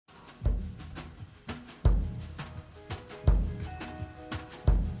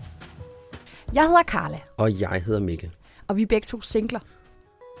Jeg hedder Carla. Og jeg hedder Mikkel. Og vi er begge to singler.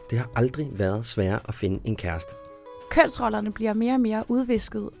 Det har aldrig været sværere at finde en kæreste. Kønsrollerne bliver mere og mere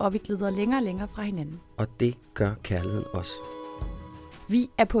udvisket, og vi glider længere og længere fra hinanden. Og det gør kærligheden også. Vi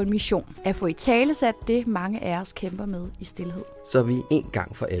er på en mission at få italesat det, mange af os kæmper med i stilhed. Så vi en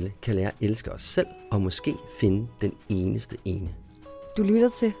gang for alle kan lære at elske os selv, og måske finde den eneste ene. Du lytter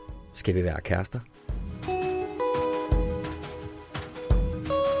til Skal vi være kærester?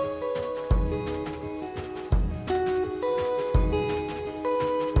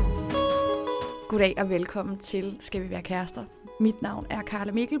 Goddag og velkommen til Skal vi være kærester. Mit navn er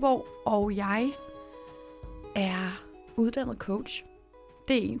Carla Mikkelborg, og jeg er uddannet coach.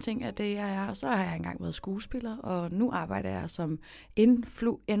 Det er en ting af det, jeg er. Så har jeg engang været skuespiller, og nu arbejder jeg som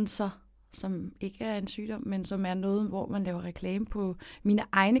influencer, som ikke er en sygdom, men som er noget, hvor man laver reklame på mine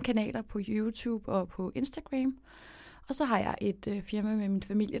egne kanaler på YouTube og på Instagram. Og så har jeg et firma med min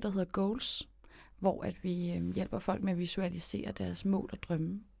familie, der hedder Goals, hvor at vi hjælper folk med at visualisere deres mål og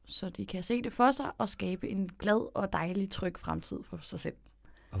drømme, så de kan se det for sig og skabe en glad og dejlig, tryg fremtid for sig selv.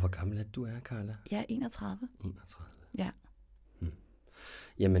 Og hvor gammel er du, Carla? Jeg er 31. 31. Ja.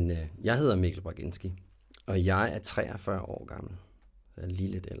 Jamen, jeg hedder Mikkel Braginski, og jeg er 43 år gammel. Jeg er lige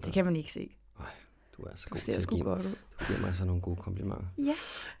lidt ældre. Det kan man ikke se. Ej, du er så Du god ser til sgu at godt ud. Du giver mig så nogle gode komplimenter. Ja.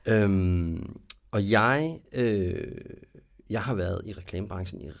 Og jeg har været i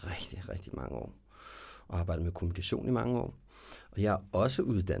reklamebranchen i rigtig, rigtig mange år, og arbejdet med kommunikation i mange år. Og jeg er også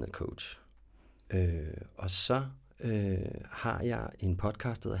uddannet coach. Og så har jeg en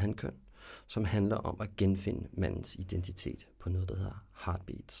podcast, der hedder Handkøn, som handler om at genfinde mandens identitet på noget, der hedder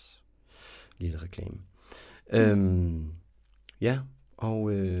Heartbeats. Lille reklame.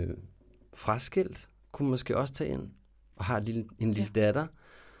 Og fraskilt kunne man måske også tage ind. Og har en lille datter.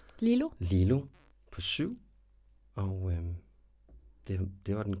 Lilo på 7. Og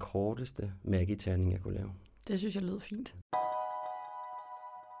det var den korteste Maggie-terning, jeg kunne lave. Det synes jeg lød fint.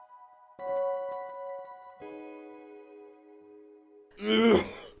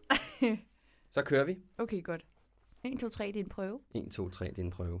 Så kører vi. Okay, godt. 1, 2, 3, det er en prøve. 1, 2, 3, det er en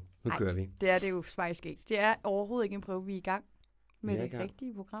prøve. Nu kører vi. Det er det jo faktisk ikke. Det er overhovedet ikke en prøve, vi er i gang med det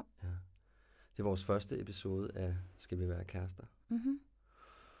rigtige program. Ja. Det er vores første episode af Skal vi være kærester. Mm-hmm.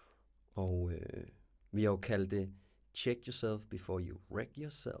 Og vi har jo kaldt det Check yourself before you wreck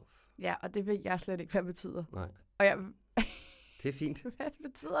yourself. Ja, og det ved jeg slet ikke, hvad det betyder. Nej. Og det er fint. Hvad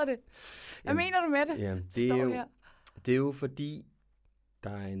betyder det? Hvad mener du med det? Jamen, det er jo fordi, der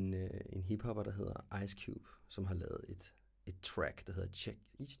er en hiphopper, der hedder Ice Cube, som har lavet et track, der hedder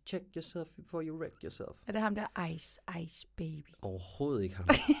Check yourself before you wreck yourself. Er det ham der Ice Baby? Overhovedet ikke ham.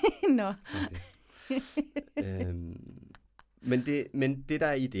 Nå. Men det der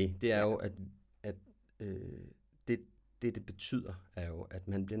er i det er jo, at det betyder, er jo, at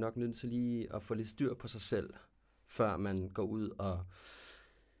man bliver nok nødt til lige at få lidt styr på sig selv, før man går ud og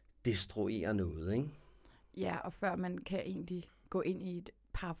destruerer noget, ikke? Ja, og før man kan egentlig gå ind i et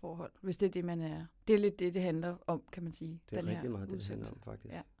parforhold, hvis det er det, man er. Det er lidt det handler om, kan man sige. Det er rigtig meget det handler om,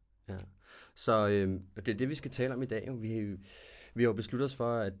 faktisk. Ja. Så det er det, vi skal tale om i dag. Vi har jo besluttet os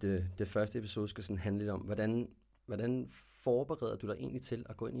for, at det første episode skal sådan handle lidt om, hvordan forbereder du dig egentlig til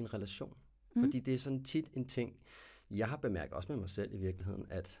at gå ind i en relation? Mm. Fordi det er sådan tit en ting, jeg har bemærket også med mig selv i virkeligheden,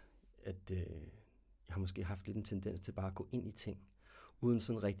 at jeg har måske haft lidt en tendens til bare at gå ind i ting, uden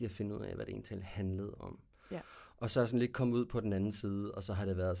sådan rigtig at finde ud af, hvad det egentlig handlede om. Ja. Og så er jeg sådan lidt kommet ud på den anden side, og så har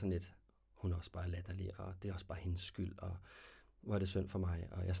det været sådan lidt, hun er også bare latterlig, og det er også bare hendes skyld, og hvor er det synd for mig.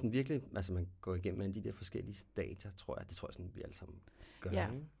 Og jeg sådan virkelig, altså man går igennem af de der forskellige stadier, tror jeg sådan, vi alle sammen gør.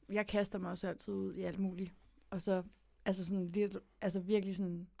 Ja, ikke? jeg kaster mig også altid ud i alt muligt. Og så virkelig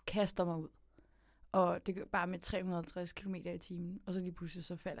sådan kaster mig ud. Og det gør bare med 350 km i timen. Og så lige pludselig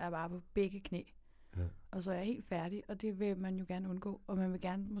så falder jeg bare på begge knæ. Ja. Og så er jeg helt færdig, og det vil man jo gerne undgå. Og man vil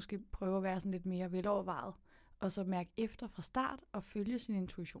gerne måske prøve at være sådan lidt mere velovervejet. Og så mærke efter fra start og følge sin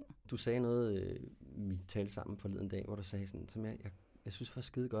intuition. Du sagde noget, vi talte sammen forleden dag, hvor du sagde sådan, som jeg synes var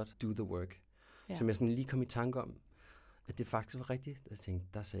skide godt, do the work. Ja. Som jeg sådan lige kom i tanke om, at det faktisk var rigtigt. Jeg tænkte,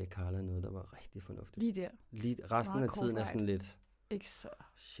 der sagde Carla noget, der var rigtig fornuftigt. Lige der. Resten meget af tiden er sådan lidt... Ikke så...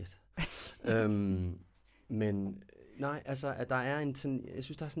 Shit. Men nej, altså, at der er jeg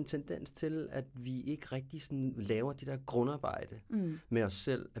synes, der er sådan en tendens til, at vi ikke rigtig sådan laver det der grundarbejde med os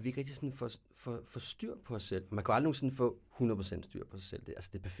selv. At vi ikke rigtig sådan får styr på os selv. Man kan aldrig nogensinde få 100% styr på sig selv.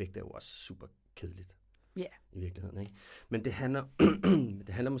 Det perfekte er jo også super kedeligt. Ja. I virkeligheden, ikke? Men det handler,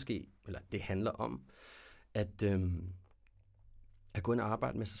 det handler om, at gå ind og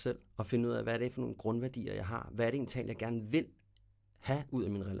arbejde med sig selv, og finde ud af, hvad er det for nogle grundværdier, jeg har? Hvad er det egentlig, jeg gerne vil have ud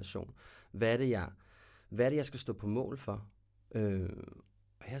af min relation? Hvad er det, jeg skal stå på mål for?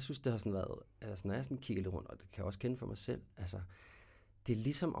 Og jeg synes, det har sådan været, altså når jeg sådan kigger lidt rundt, og det kan jeg også kende for mig selv, altså det er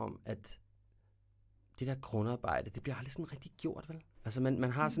ligesom om, at det der grundarbejde, det bliver aldrig sådan rigtig gjort, vel? Altså man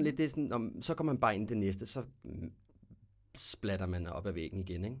har sådan lidt det sådan, så går man bare ind i det næste, så splatter man op ad væggen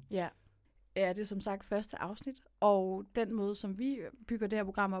igen, ikke? Ja. Ja, det er som sagt første afsnit, og den måde, som vi bygger det her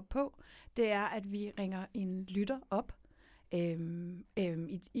program op på, det er, at vi ringer en lytter op.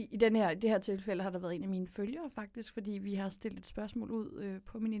 I det her tilfælde har der været en af mine følgere faktisk, fordi vi har stillet et spørgsmål ud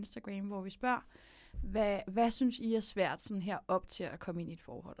på min Instagram, hvor vi spørger, hvad synes I er svært sådan her op til at komme ind i et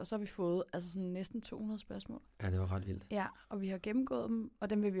forhold? Og så har vi fået altså sådan næsten 200 spørgsmål. Ja, det var ret vildt. Ja, og vi har gennemgået dem, og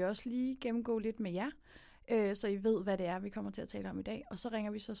dem vil vi også lige gennemgå lidt med jer, så I ved, hvad det er, vi kommer til at tale om i dag. Og så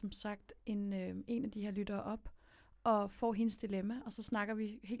ringer vi så som sagt en af de her lyttere op, og får hendes dilemma, og så snakker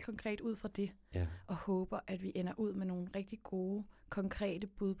vi helt konkret ud fra det, og håber, at vi ender ud med nogle rigtig gode, konkrete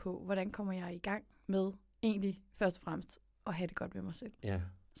bud på, hvordan kommer jeg i gang med egentlig først og fremmest at have det godt med mig selv. Ja.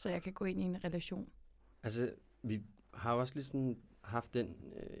 Så jeg kan gå ind i en relation. Altså, vi har også lige sådan haft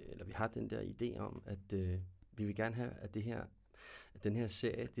vi har den der idé om, at vi vil gerne have, at den her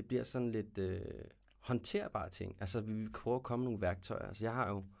serie, det bliver sådan lidt håndterbare ting. Altså, vi vil prøve at komme nogle værktøjer. Altså, jeg har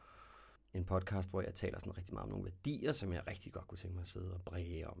jo en podcast, hvor jeg taler sådan rigtig meget om nogle værdier, som jeg rigtig godt kunne tænke mig at sidde og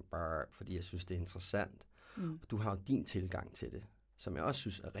bræge om, fordi jeg synes, det er interessant. Og du har jo din tilgang til det, som jeg også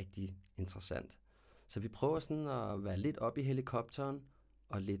synes er rigtig interessant. Så vi prøver sådan at være lidt oppe i helikopteren,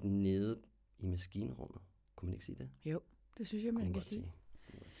 og lidt nede i maskinrummet. Kunne man ikke sige det? Jo, det synes jeg, man kan sige.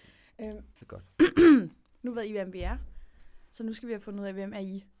 Det er godt. Nu ved I, hvem vi er, så nu skal vi have fundet ud af, hvem er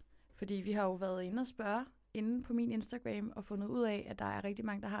I. Fordi vi har jo været inde og spørge inde på min Instagram og fundet ud af, at der er rigtig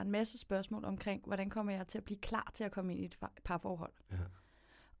mange, der har en masse spørgsmål omkring, hvordan kommer jeg til at blive klar til at komme ind i et parforhold. Ja.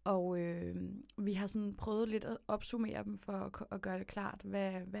 Og vi har sådan prøvet lidt at opsummere dem for at gøre det klart,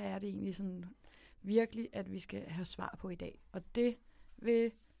 hvad er det egentlig sådan virkelig, at vi skal have svar på i dag. Og det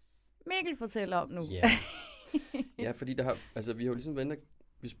vil Mikkel fortælle om nu. Ja, ja, fordi vi har jo ligesom venner,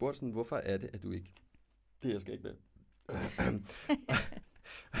 vi spurgte sådan, hvorfor er det, at du ikke... Det jeg skal ikke med.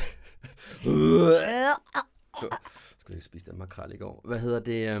 Skulle ikke spise den makrel i går. Hvad hedder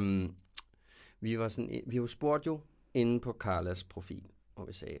det? Vi har jo spurgt jo inde på Carlas profil, hvor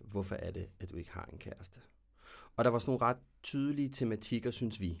vi sagde, hvorfor er det, at du ikke har en kæreste? Og der var sådan nogle ret tydelige tematikker,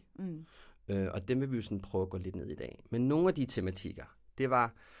 synes vi. Og dem vil vi jo sådan prøve at gå lidt ned i dag. Men nogle af de tematikker, det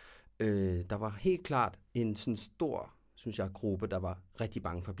var, der var helt klart en sådan stor, synes jeg, gruppe, der var rigtig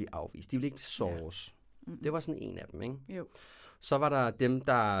bange for at blive afvist. De ville ikke såres. Ja. Det var sådan en af dem, ikke? Jo. Så var der dem,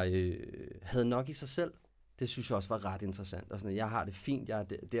 der havde nok i sig selv. Det synes jeg også var ret interessant. Og sådan, jeg har det fint, jeg er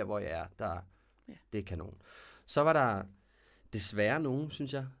der, hvor jeg er. Det er kanon. Så var der desværre nogen,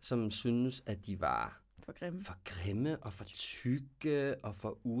 synes jeg, som synes, at de var for grimme og for tykke og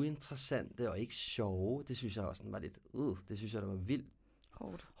for uinteressante og ikke sjove. Det synes jeg også var lidt, det synes jeg, der var vildt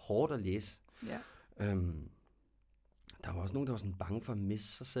hårdt at læse. Ja. Der var også nogen, der var sådan bange for at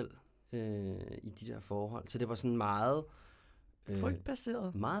miste sig selv i de der forhold. Så det var sådan meget...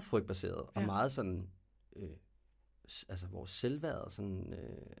 frygtbaseret. Meget frygtbaseret, og meget sådan... altså, vores selvværd sådan,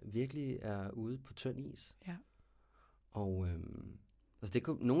 virkelig er ude på tynd is. Ja. Og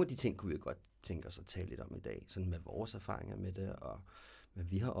altså nogle af de ting kunne vi jo godt tænke os at tale lidt om i dag, sådan med vores erfaringer med det, og hvad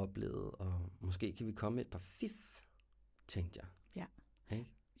vi har oplevet, og måske kan vi komme med et par fif, tænkte jeg. Ja. Hey?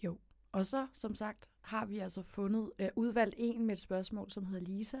 Jo. Og så, som sagt, har vi altså udvalgt en med et spørgsmål, som hedder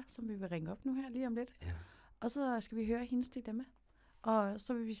Lisa, som vi vil ringe op nu her lige om lidt. Ja. Og så skal vi høre hendes dilemma. Og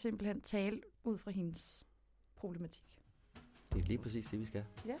så vil vi simpelthen tale ud fra hendes problematik. Det er lige præcis det, vi skal.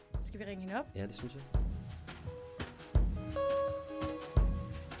 Ja, skal vi ringe hende op? Ja, det synes jeg.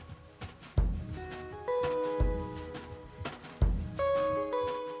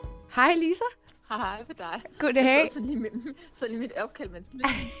 Hej Lisa. Hej for dig. Goddag. Så lige mit opkald, men smidt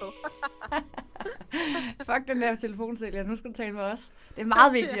på. Fuck den der telefonsælger, nu skal du tale med os. Det er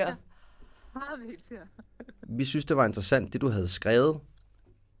meget vigtigere. Meget vigtigere. Vi synes, det var interessant, det du havde skrevet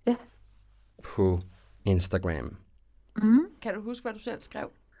på Instagram. Kan du huske, hvad du selv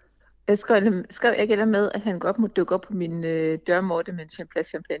skrev? Jeg skrev ikke eller med, at han godt må dukke op på min dørmåtte med en plads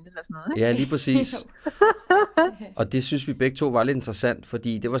champagne eller sådan noget. Ikke? Ja, lige præcis. Og det synes vi begge to var lidt interessant,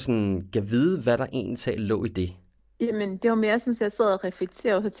 fordi det var sådan, gav vide, hvad der egentlig lå i det. Jamen, det var mere sådan, at jeg sad og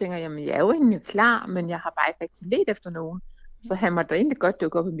reflekterede, og så tænker jeg, jamen, jeg er jo egentlig klar, men jeg har bare ikke rigtig let efter nogen. Så han måtte da egentlig godt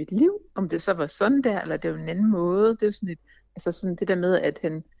dukke op i mit liv, om det så var sådan der, eller det var en anden måde. Det er jo sådan sådan det der med, at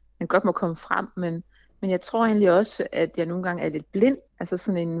han godt må komme frem, men Men jeg tror egentlig også, at jeg nogle gange er lidt blind. Altså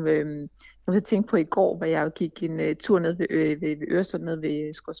sådan en, jeg tænkte på i går, hvor jeg gik en tur ned ved Øresund, ned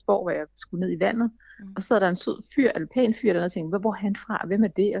ved Skodsborg, hvor jeg skulle ned i vandet. Og så er der en sød fyr, eller pæn fyr, der tænkte, hvor er han fra, hvem er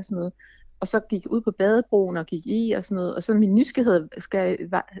det, og sådan noget. Og så gik jeg ud på badebroen og gik i, og sådan noget. Og så min nysgerrighed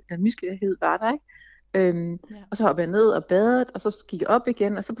var der, ikke? Og så hoppede jeg ned og badede, og så gik jeg op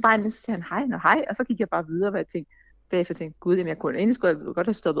igen, og så på vejen ned, så sagde han hej, og så gik jeg bare videre, hvor jeg tænkte, bagefter tænkte, gud, jamen, egentlig skulle jeg godt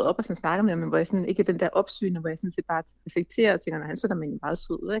have stoppet op og sådan snakke med ham, men hvor jeg sådan ikke den der opsyn, hvor jeg sådan set bare reflekterer og tænker, han så der er meget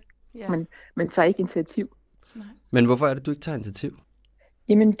sød, ikke? Ja. Men tager ikke initiativ. Nej. Men hvorfor er det, du ikke tager initiativ?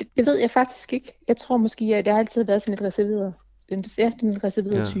 Jamen, det ved jeg faktisk ikke. Jeg tror måske, at jeg har altid været sådan lidt reserveret. Den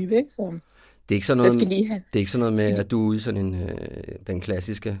reserverede type, ikke? Så det er ikke sådan noget, det er ikke sådan noget med, at du er ude i sådan den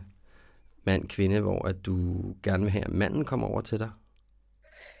klassiske mand-kvinde, hvor at du gerne vil have, at manden kommer over til dig?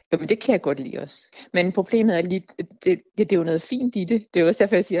 Jo, men det kan jeg godt lide også. Men problemet er lige, det er jo noget fint i det. Det er jo også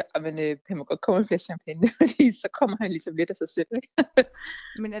derfor, jeg siger, at han må godt komme en flaske champagne, fordi så kommer han ligesom lidt af sig selv, ikke?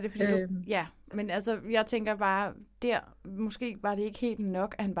 Men er det fordi ja, men altså, jeg tænker bare, måske var det ikke helt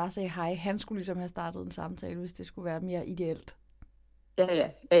nok, at han bare sagde hej. Han skulle ligesom have startet en samtale, hvis det skulle være mere ideelt.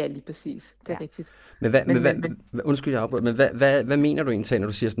 Ja, lige præcis. Det er rigtigt. Men undskyld, jeg afbryder, men hvad mener du egentlig, når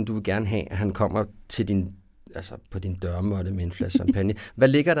du siger sådan, du vil gerne have, at han kommer til på din dørmåtte med en flaske champagne? Hvad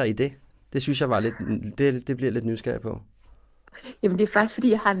ligger der i det? Det synes jeg var lidt, det bliver lidt nysgerrig på. Jamen det er faktisk fordi,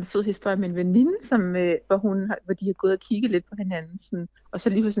 jeg har en sød historie med en veninde, hvor de har gået og kigget lidt på hinanden. Sådan, og så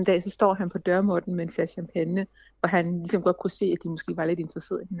lige på sådan en dag, så står han på dørmåtten med en flaske champagne, og han ligesom godt kunne se, at de måske var lidt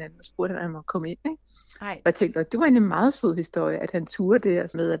interesserede i hinanden, og spurgte, at han måtte komme ind. Ikke? Og jeg tænkte, det var en meget sød historie, at han turde det, og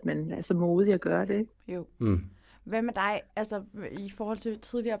med at man er så modig at gøre det. Ikke? Jo. Hvad med dig? Altså i forhold til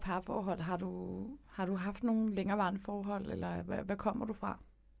tidligere parforhold, har du haft nogle længerevarende forhold, eller hvad kommer du fra?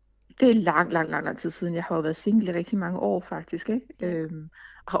 Det er lang tid siden. Jeg har jo været single i rigtig mange år faktisk, ikke?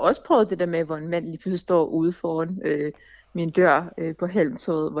 Og har også prøvet det der med, hvor en mand lige pludselig står ude foran min dør på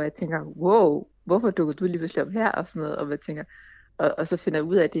Halmtorvet, hvor jeg tænker, wow, hvorfor dukker du lige pludselig op her? Og sådan noget, og jeg tænker, og så finder jeg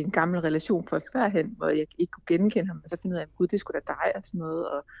ud af, at det er en gammel relation fra førhen, hvor jeg ikke kunne genkende ham, og så finder jeg ud af, gud, det skulle da dig, og sådan noget,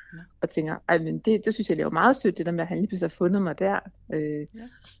 og tænker, men det synes jeg er jo meget sødt, det der med, at han lige pludselig har fundet mig der.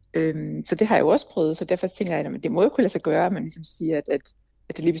 Så det har jeg jo også prøvet, så derfor tænker jeg, at det må jo kunne lade sig gøre, at man ligesom siger, at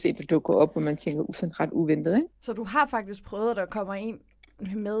det lige pludselig en, der dukker op, hvor man tænker, sådan ret uventet, ikke? Så du har faktisk prøvet, at der kommer en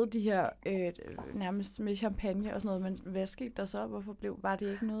med de her, nærmest med champagne og sådan noget, men hvad skete der så? Hvorfor var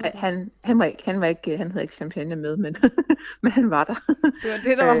det ikke noget? Han havde ikke champagne med, men han var der. Det var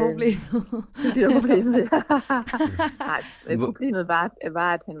det, der var problemet. Det var problemet. Nej, problemet var,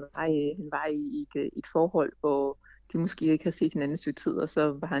 at han var i et forhold, hvor de måske ikke havde set hinanden i stykke tid, og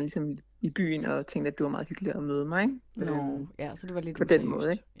så var han ligesom i byen og tænkte, at det var meget hyggeligt at møde mig. Ikke? Ja, så det var lidt på useriøst. Den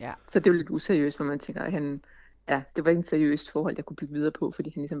måde, ikke? Ja. Så det var lidt useriøst, hvor man tænker, at det var ikke et seriøst forhold, jeg kunne bygge videre på,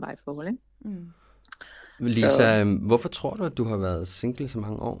 fordi han ligesom var i et forhold, ikke? Lisa, hvorfor tror du, at du har været single så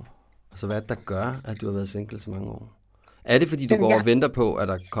mange år? Altså, hvad er det, der gør, at du har været single så mange år? Er det, fordi du går og venter på, at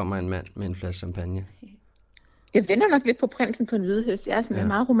der kommer en mand med en flaske champagne? Jeg venter nok lidt på prinsen på en hvide hest. Jeg er sådan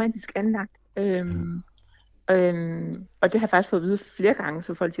meget romantisk anlagt. Og det har jeg faktisk fået at vide flere gange,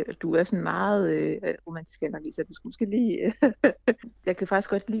 så folk siger, at du er sådan meget romantisk anlagt, Lisa. Du skal måske lige... Jeg kan faktisk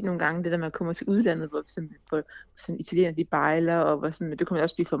godt lide nogle gange det der, man kommer til udlandet, hvor sådan italiener de bejler, og hvor sådan, men det kan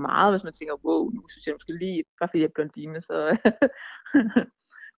også blive for meget, hvis man tænker, wow, nu synes jeg måske lige, bare fordi jeg er blondine, så...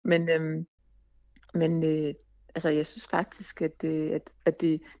 men altså, jeg synes faktisk, at det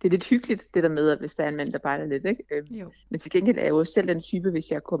er lidt hyggeligt, det der med, at hvis der er en mand, der bejler lidt, ikke? Men til gengæld er jeg jo selv den type,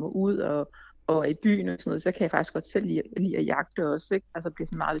 hvis jeg kommer ud og i byen og sådan noget, så kan jeg faktisk godt selv lide at jagte også, ikke? Altså bliver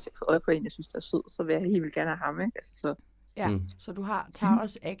sådan meget, hvis jeg får øje på en, jeg synes, der er sød, så vil jeg helt vildt gerne have ham, ikke? Altså, så... Ja, så du tager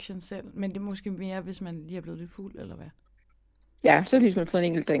også action selv, men det er måske mere, hvis man lige er blevet lidt fuld, eller hvad? Ja, så er det ligesom fået en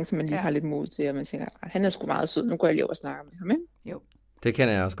enkelt drink, som man lige har lidt mod til, og man tænker, han er sgu meget sød, nu går jeg lige over og snakker med ham, ikke? Jo. Det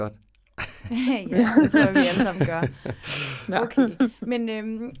kender jeg også godt. Ja, det tror jeg, vi alle sammen gør. Okay, men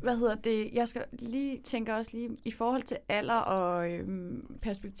jeg skal lige tænke også lige i forhold til alder og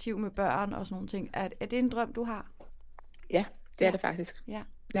perspektiv med børn og sådan nogle ting. Er det en drøm, du har? Ja, det er det faktisk.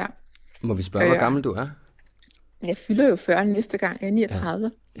 Ja. Må vi spørge, hvor gammel du er? Jeg fylder jo 40 næste gang. Jeg er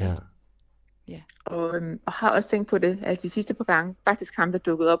 39. Ja. Og har også tænkt på det, at de sidste par gange, faktisk ham, der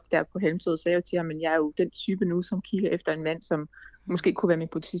dukkede op der på Helmsød, sagde jo til ham, men jeg er jo den type nu, som kigger efter en mand, som måske kunne være min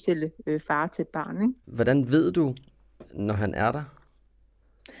potentielle far til et barn. Ikke? Hvordan ved du, når han er der?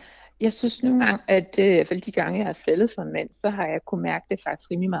 Jeg synes nogle gange, at i hvert fald de gange, jeg har faldet for en mand, så har jeg kunne mærke det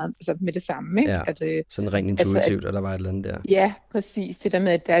faktisk rimelig meget altså med det samme. Ikke? Ja, sådan rent intuitivt, at der var et eller andet der. Ja, præcis. Det der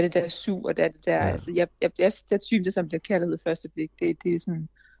med, at der er det der sug, og der er det der... Ja. Altså, jeg er typen, det som bliver kærlighed første blik. Det er sådan...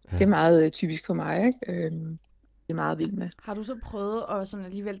 Ja. Det er meget typisk for mig, ikke? meget vild med. Har du så prøvet at sådan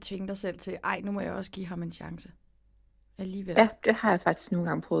alligevel tvinge dig selv til, ej, nu må jeg også give ham en chance? Alligevel. Ja, det har jeg faktisk nogle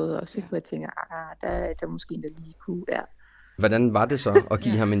gange prøvet også, hvor jeg tænker, der måske en, der lige kunne, Hvordan var det så at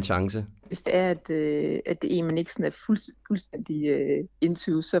give ham en chance? Hvis det er, at det er en, man ikke sådan er fuldstændig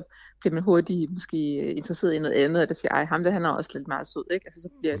into, så bliver man hurtigt måske interesseret i noget andet, og der siger, ej, ham der, han er også lidt meget sød, ikke? Altså, så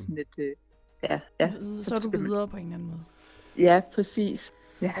bliver jeg sådan lidt, Så er du videre på en eller anden måde. Ja, præcis.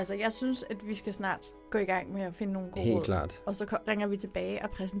 Ja. Altså, jeg synes, at vi skal snart gå i gang med at finde nogle gode Helt råd. klart. Og så ringer vi tilbage og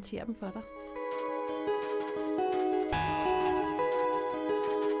præsenterer dem for dig.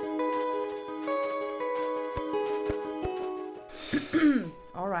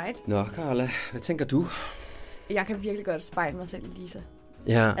 Alright. Nå, Carla, hvad tænker du? Jeg kan virkelig godt spejle mig selv i Lisa.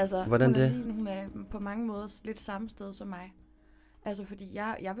 Ja, Altså, hvordan det? Hun er på mange måder lidt samme sted som mig. Altså, fordi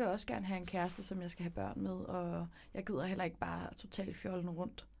jeg vil også gerne have en kæreste, som jeg skal have børn med, og jeg gider heller ikke bare totalt fjollen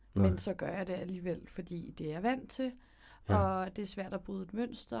rundt. Nej. Men så gør jeg det alligevel, fordi det er jeg vant til, og det er svært at bryde et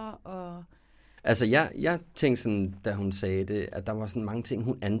mønster, og... Altså, jeg tænkte sådan, da hun sagde det, at der var sådan mange ting,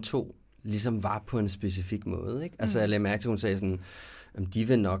 hun antog, ligesom var på en specifik måde, ikke? Altså, jeg lagde mærke til, at hun sagde sådan, de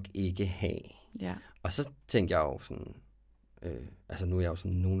vil nok ikke have. Ja. Og så tænkte jeg jo sådan, altså nu er jeg jo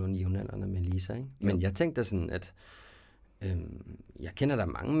sådan nogenlunde jævnaldrende med Lisa, ikke? Men jeg tænkte sådan, at jeg kender der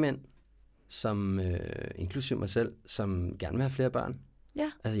mange mænd, som, inklusive mig selv, som gerne vil have flere børn.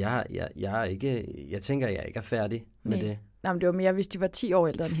 Ja. Altså, jeg tænker, at jeg ikke er færdig med det. Nej, men det var mere, hvis de var 10 år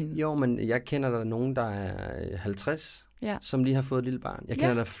ældre end hende. Jo, men jeg kender der nogen, der er 50, som lige har fået et lille barn. Jeg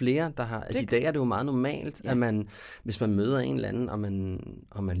kender der flere, der har... Altså, i dag er det jo meget normalt, at man, hvis man møder en eller anden,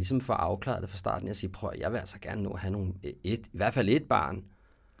 og man ligesom får afklaret det fra starten, jeg siger, prøv, jeg vil altså gerne nå at have i hvert fald et barn.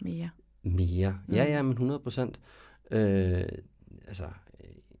 Mere. Ja, men 100%. Altså,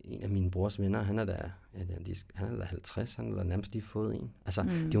 en af mine brors venner, han er der 50, han er der nærmest lige fået en. Altså,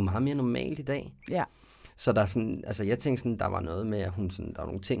 det er jo meget mere normalt i dag. Ja. Så der er sådan, altså jeg tænkte sådan, der var noget med, at hun sådan, der var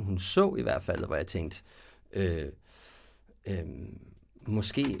nogle ting, hun så i hvert fald, hvor jeg tænkte,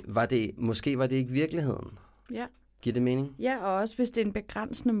 måske var det ikke virkeligheden. Ja. Giver det mening? Ja, og også hvis det er en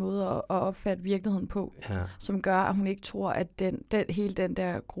begrænsende måde at opfatte virkeligheden på, som gør, at hun ikke tror, at hele den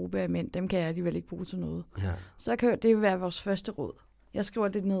der gruppe af mænd, dem kan jeg alligevel ikke bruge til noget. Ja. Så kan det være vores første råd. Jeg skriver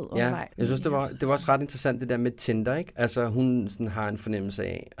det ned undervejs. Jeg synes, det var også ret interessant, det der med Tinder, ikke? Altså, hun sådan har en fornemmelse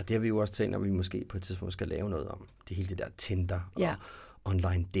af, og det har vi jo også talt om, vi måske på et tidspunkt skal lave noget om, det hele det der Tinder og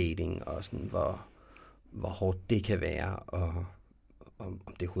online dating, og sådan, hvor hårdt det kan være, og om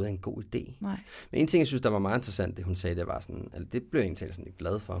det overhovedet er en god idé. Nej. Men en ting, jeg synes, der var meget interessant, det hun sagde, det var sådan, altså, det blev jeg egentlig sådan lidt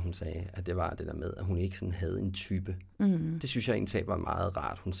glad for, hun sagde, at det var det der med, at hun ikke sådan havde en type. Det synes jeg egentlig var meget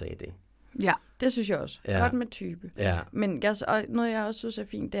rart, hun sagde det. Ja, det synes jeg også. Godt med type. Ja. Men noget, jeg også synes er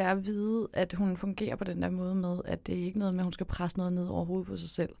fint, det er at vide, at hun fungerer på den der måde med, at det er ikke noget med, at hun skal presse noget ned over hovedet på sig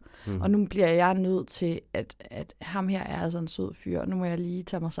selv. Og nu bliver jeg nødt til, at ham her er altså en sød fyr, og nu må jeg lige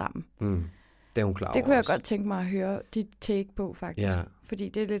tage mig sammen. Det er hun klar over. Det kunne jeg godt tænke mig at høre dit take på, faktisk. Ja. Fordi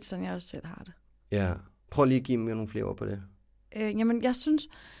det er lidt sådan, jeg også selv har det. Ja. Prøv lige at give mig nogle flere ord på det. Jamen, jeg synes...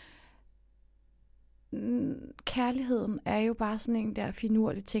 kærligheden er jo bare sådan en der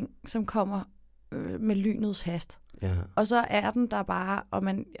finurlig ting, som kommer med lynets hast. Ja. Og så er den der bare, og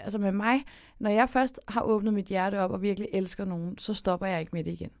altså med mig, når jeg først har åbnet mit hjerte op og virkelig elsker nogen, så stopper jeg ikke med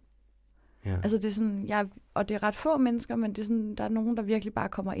det igen. Ja. Altså det er sådan, og det er ret få mennesker, men det er sådan, der er nogen, der virkelig bare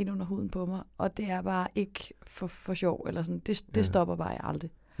kommer ind under huden på mig, og det er bare ikke for sjov, eller sådan, det stopper bare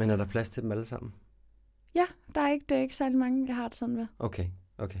aldrig. Men er der plads til dem alle sammen? Ja, det er ikke særlig mange, jeg har det sådan med. Okay.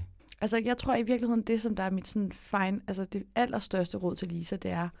 Altså, jeg tror i virkeligheden, det som der er mit sådan altså det allerstørste råd til Lisa,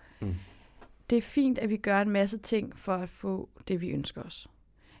 det er, det er fint, at vi gør en masse ting for at få det, vi ønsker os.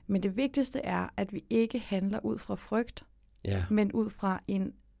 Men det vigtigste er, at vi ikke handler ud fra frygt, men ud fra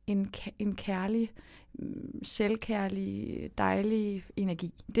en kærlig, selvkærlig, dejlig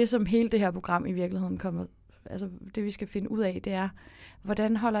energi. Det, som hele det her program i virkeligheden kommer, altså det vi skal finde ud af, det er,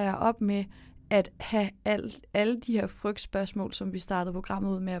 hvordan holder jeg op med at have alle de her frygtspørgsmål, som vi startede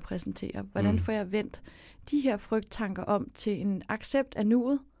programmet ud med at præsentere. Hvordan får jeg vendt de her frygttanker om til en accept af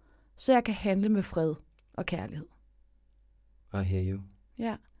nuet, så jeg kan handle med fred og kærlighed. I hear you.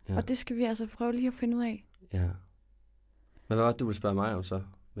 Ja, og det skal vi altså prøve lige at finde ud af. Ja. Men hvad var det, du ville spørge mig om så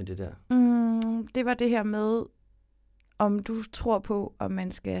med det der? Det var det her med, om du tror på, om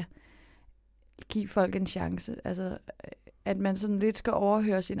man skal give folk en chance. Altså, at man sådan lidt skal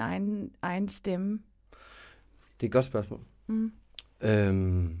overhøre sin egen stemme. Det er et godt spørgsmål.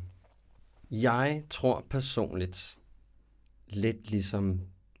 Jeg tror personligt, lidt ligesom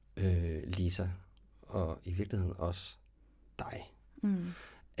Lisa, og i virkeligheden også dig,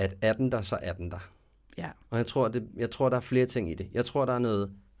 at er den der, så er den der. Ja. Og jeg tror, der er flere ting i det. Jeg tror, der er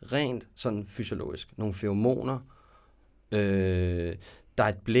noget rent sådan fysiologisk. Nogle feromoner, Der er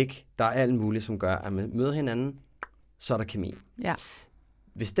et blik, der er alt muligt, som gør, at man møder hinanden, så er der kemi. Ja.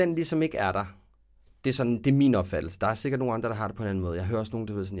 Hvis den ligesom ikke er der, det er min opfattelse. Der er sikkert nogle andre, der har det på en anden måde. Jeg hører også nogen,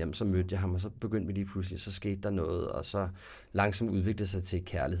 der ved sådan, jamen så mødte jeg ham, og så begyndte vi lige pludselig, så skete der noget, og så langsomt udviklede sig til et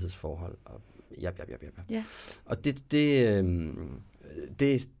kærlighedsforhold. Og ja. Og det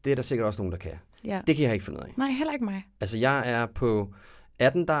er der sikkert også nogen, der kan. Ja. Det kan jeg ikke finde ud af. Nej, heller ikke mig. Altså jeg er på, er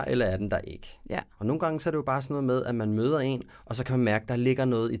den der, eller er den der ikke? Ja. Og nogle gange så er det jo bare sådan noget med, at man møder en, og så kan man mærke, at der ligger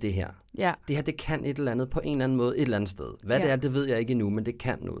noget i det her. Ja. Det her, det kan et eller andet på en eller anden måde, et eller andet sted. Hvad det er, det ved jeg ikke endnu, men det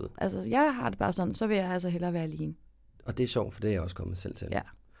kan noget. Altså, jeg har det bare sådan, så vil jeg altså hellere være alene. Og det er sjovt, for det er jeg også kommet selv til. Ja.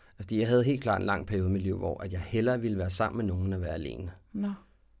 Fordi jeg havde helt klart en lang periode i mit liv, hvor at jeg hellere ville være sammen med nogen, end at være alene. Nå.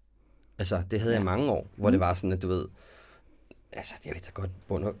 Altså, det havde jeg mange år, hvor det var sådan, at du ved, altså, jeg ved da godt,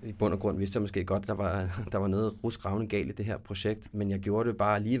 i bund og grund vidste jeg måske godt, der var noget ruskravende galt i det her projekt, men jeg gjorde det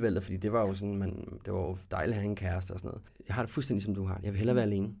bare alligevel, fordi det var jo sådan, det var jo dejligt at have en kæreste og sådan noget. Jeg har det fuldstændig, som du har. Jeg vil hellere være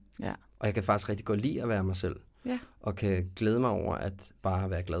alene. Ja. Og jeg kan faktisk rigtig godt lide at være mig selv. Ja. Og kan glæde mig over at bare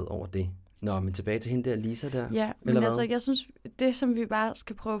være glad over det. Nå, men tilbage til hende der, Lisa der. Ja, men eller altså, jeg synes, det som vi bare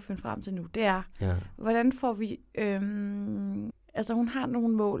skal prøve at finde frem til nu, det er, hvordan får vi, altså hun har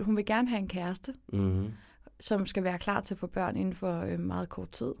nogle mål. Hun vil gerne have en kæreste, som skal være klar til at få børn inden for meget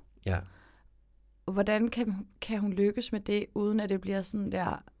kort tid. Ja. Og hvordan kan hun lykkes med det, uden at det bliver sådan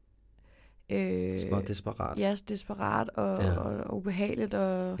der... Småt desperat. Ja, desperat og ubehageligt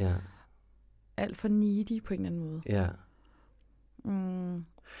og alt for needy på en eller anden måde. Ja.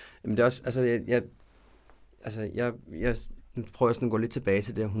 Men det er også, altså jeg nu prøver jeg sådan at gå lidt tilbage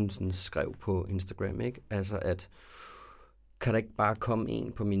til det, hun sådan skrev på Instagram, ikke? Altså at, kan der ikke bare komme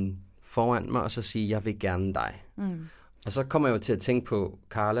en på foran mig, og så sige, jeg vil gerne dig. Og så kommer jeg jo til at tænke på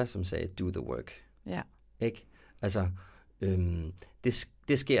Carla, som sagde, do the work. Ja. Ikke? Altså,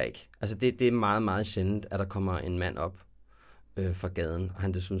 det sker ikke. Altså det er meget, meget sjældent, at der kommer en mand op fra gaden, og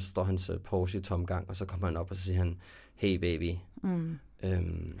han desuden står hans Porsche i tomgang, og så kommer han op, og så siger han, hey baby.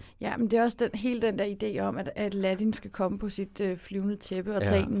 Ja, men det er også hele den der idé om, at Aladdin skal komme på sit flyvende tæppe og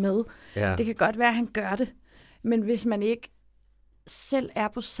tage en med. Ja. Det kan godt være, at han gør det, men hvis man ikke selv er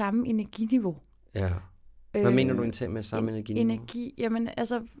på samme energiniveau. Ja. Hvad mener du egentlig med samme energiniveau? Jamen,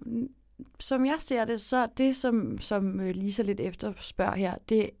 altså, som jeg ser det, så det, som Lisa lidt efterspørger her,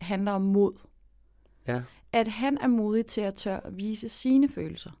 det handler om mod. Ja. At han er modig til at tør vise sine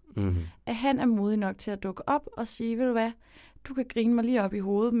følelser. Mm-hmm. At han er modig nok til at dukke op og sige, ved du hvad, du kan grine mig lige op i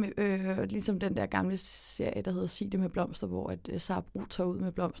hovedet, med, ligesom den der gamle serie, der hedder Sig det med blomster, hvor at Sara Bro tager ud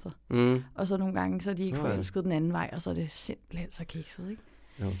med blomster. Mm. Og så nogle gange, så er de ikke forelsket den anden vej, og så er det simpelthen så kikset, ikke?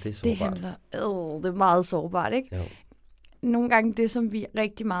 Jo, det er sårbart. Det er meget sårbart, ikke? Jo. Nogle gange det, som vi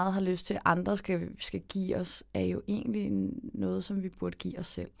rigtig meget har lyst til, at andre skal give os, er jo egentlig noget, som vi burde give os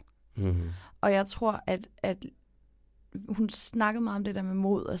selv. Mm-hmm. Og jeg tror, at hun snakkede meget om det der med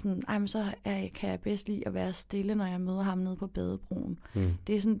mod, og sådan, men så kan jeg bedst lide at være stille, når jeg møder ham nede på badebroen. Mm.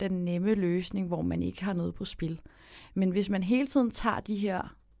 Det er sådan den nemme løsning, hvor man ikke har noget på spil. Men hvis man hele tiden tager de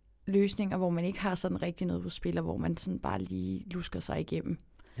her løsninger, hvor man ikke har sådan rigtig noget på spil, og hvor man sådan bare lige lusker sig igennem,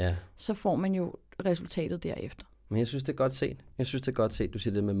 så får man jo resultatet derefter. Men jeg synes, det er godt set. Du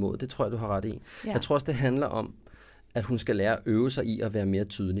siger det med mod. Det tror jeg, du har ret i. Ja. Jeg tror også, det handler om, at hun skal lære at øve sig i at være mere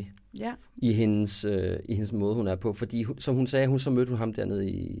tydelig i hendes måde, hun er på. Fordi, som hun sagde, så mødte hun ham dernede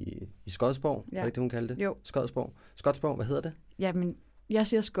i Skodsborg. Ja. Er det ikke det, hun kaldte det? Jo. Skodsborg, hvad hedder det? Ja, men jeg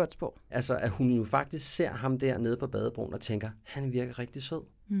siger Skodsborg. Altså, at hun jo faktisk ser ham dernede på badebroen og tænker, han virker rigtig sød.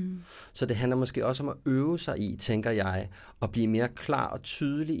 Mm. Så det handler måske også om at øve sig i, tænker jeg, og blive mere klar og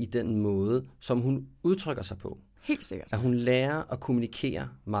tydelig i den måde, som hun udtrykker sig på. Helt sikkert. At hun lærer at kommunikere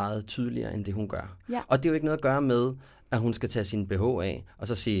meget tydeligere, end det hun gør. Ja. Og det er jo ikke noget at gøre med, at hun skal tage sin BH af, og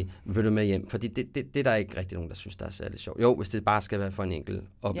så sige, vil du med hjem? Fordi det er der ikke rigtig nogen, der synes, der er særlig sjovt. Jo, hvis det bare skal være for en enkelt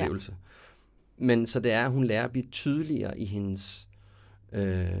oplevelse. Ja. Men så det er, at hun lærer at blive tydeligere i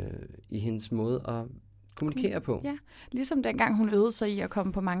hendes måde at kommunikere på. Ja, ligesom dengang hun øvede sig i at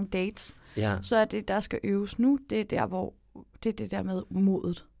komme på mange dates, så er det, der skal øves nu, det er det der med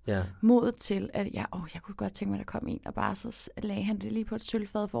modet. Ja. Modet til, at jeg kunne godt tænke mig, at der kom en, og bare så lagde han det lige på et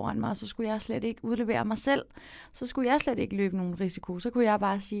sølvfad foran mig, og så skulle jeg slet ikke udlevere mig selv. Så skulle jeg slet ikke løbe nogen risiko. Så kunne jeg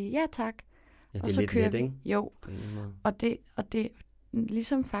bare sige, ja tak. Ja, det og er så lidt kører let, ikke? Jo. Og det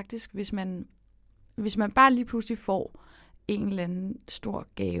ligesom faktisk, hvis man bare lige pludselig får en eller anden stor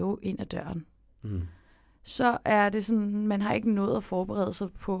gave ind ad døren, så er det sådan, man har ikke nået at forberede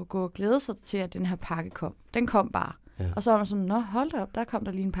sig på at gå og glæde sig til, at den her pakke kom. Den kom bare. Ja. Og så er man sådan, hold da op, der kom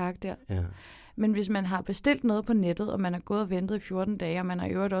der lige en pakke der. Ja. Men hvis man har bestilt noget på nettet, og man har gået og ventet i 14 dage, og man har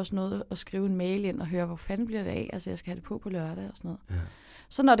øvrigt også noget at skrive en mail ind og høre, hvor fanden bliver det af? Altså, jeg skal have det på lørdag og sådan noget. Ja.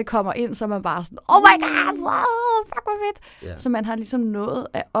 Så når det kommer ind, så er man bare sådan, oh my god, wow, fuck hvor fedt. Ja. Så man har ligesom nået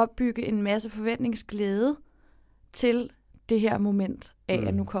at opbygge en masse forventningsglæde til det her moment af,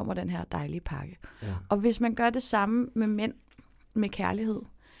 at nu kommer den her dejlige pakke. Ja. Og hvis man gør det samme med mænd, med kærlighed,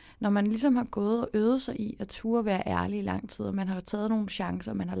 når man ligesom har gået og øvet sig i at turde være ærlig i lang tid, og man har taget nogle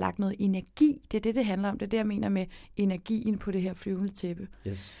chancer, man har lagt noget energi, det er det handler om, det er det, jeg mener med energien på det her flyvende tæppe.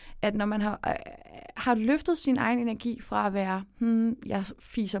 Yes. At når man har løftet sin egen energi fra at være, jeg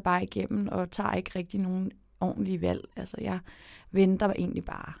fiser bare igennem, og tager ikke rigtig nogen ordentlige valg, altså jeg venter egentlig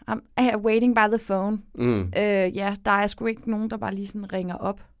bare. I'm waiting by the phone. Ja, der er sgu ikke nogen, der bare lige sådan ringer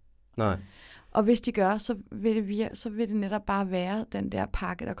op. Nej. Og hvis de gør, så vil det netop bare være den der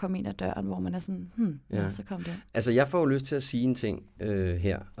pakke, der kommer ind ad døren, hvor man er sådan, så kom det. Altså, jeg får jo lyst til at sige en ting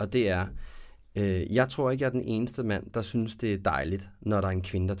her, og det er, jeg tror ikke, jeg er den eneste mand, der synes, det er dejligt, når der er en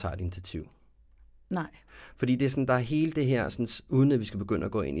kvinde, der tager et initiativ. Nej. Fordi det er sådan, der er hele det her, sådan, uden at vi skal begynde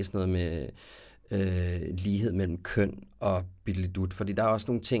at gå ind i sådan noget med lighed mellem køn og biddelidut, fordi der er også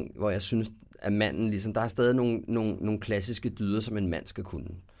nogle ting, hvor jeg synes, at manden ligesom, der er stadig nogle klassiske dyder, som en mand skal kunne.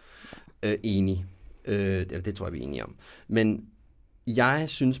 Enig. Det tror jeg, vi er enige om. Men jeg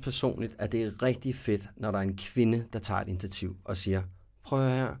synes personligt, at det er rigtig fedt, når der er en kvinde, der tager et initiativ og siger, prøv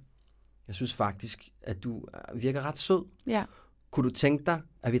her, jeg synes faktisk, at du virker ret sød. Ja. Kunne du tænke dig,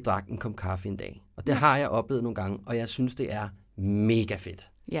 at vi drak en kop kaffe en dag? Og det har jeg oplevet nogle gange, og jeg synes, det er mega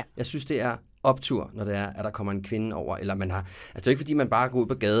fedt. Ja. Jeg synes, det er optur, når det er, at der kommer en kvinde over, eller man har, altså det er ikke fordi, man bare går ud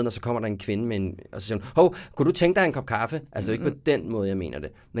på gaden, og så kommer der en kvinde med en, og så siger hun, hov, kunne du tænke dig en kop kaffe? Altså ikke på den måde, jeg mener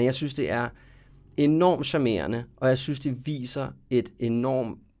det. Men jeg synes, det er enormt charmerende, og jeg synes, det viser et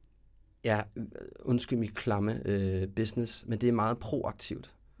enormt, undskyld mit klamme business, men det er meget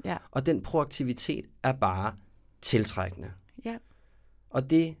proaktivt. Ja. Og den proaktivitet er bare tiltrækkende. Ja. Og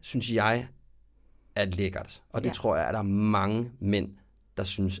det synes jeg er lækkert, og det tror jeg, at der er mange mænd, der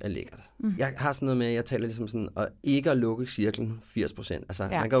synes er lækkert. Jeg har sådan noget med, jeg taler ligesom sådan, og ikke at lukke cirklen 80%.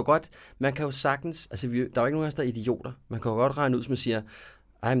 Altså, man kan jo sagtens, altså der er jo ikke nogen af os, der er idioter. Man kan jo godt regne ud, som man siger,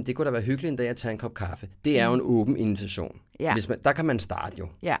 men det kunne da være hyggeligt en dag at tage en kop kaffe. Det er jo en åben invitation. Ja. Der kan man starte jo.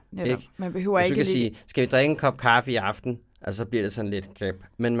 Ja, netop. Ikke? Man behøver ikke ikke sige, skal vi drikke en kop kaffe i aften? Altså, så bliver det sådan lidt klip.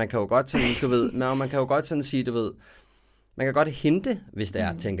 Men man kan jo godt sådan, man kan jo godt sådan sige, man kan godt hente, hvis det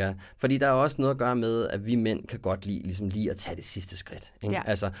er, tænker jeg. Fordi der er også noget at gøre med, at vi mænd kan godt lide at tage det sidste skridt. Ikke? Ja.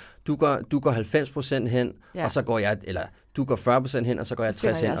 Altså, du går 90% hen, og så går jeg, eller du går 40% hen, og så går jeg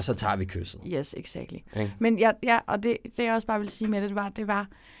 60% hen, og så tager vi kysset. Yes, exactly. Okay. Men og det jeg også bare vil sige med det var,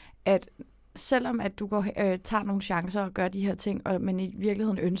 at selvom at du tager nogle chancer og gør de her ting, men i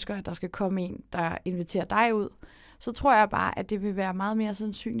virkeligheden ønsker, at der skal komme en, der inviterer dig ud, så tror jeg bare, at det vil være meget mere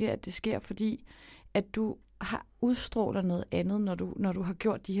sandsynligt, at det sker, fordi at du udstråler noget andet, når du har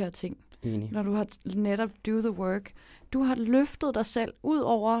gjort de her ting. Enig. Når du har netop do the work. Du har løftet dig selv ud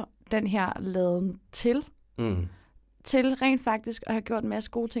over den her laden til rent faktisk at have gjort en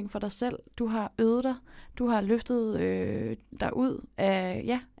masse gode ting for dig selv. Du har øvet dig. Du har løftet dig ud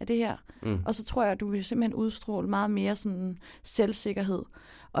af det her. Og så tror jeg, at du vil simpelthen udstråle meget mere sådan selvsikkerhed.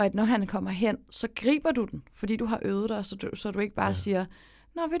 Og at når han kommer hen, så griber du den, fordi du har øvet dig, så du ikke bare siger,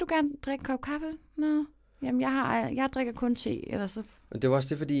 nå, vil du gerne drikke en kop kaffe? Nå, jamen jeg drikker kun te. Eller så. Det var også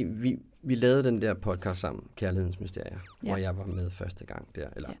det, fordi vi lavede den der podcast sammen, Kærlighedens Mysterier, hvor jeg var med første gang der.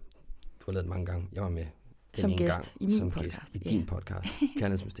 Eller du har lavet det mange gange. Jeg var med som gæst gang, som gæst i din podcast,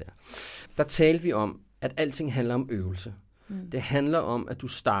 Kærlighedens Mysterier. Der talte vi om, at alting handler om øvelse. Det handler om, at du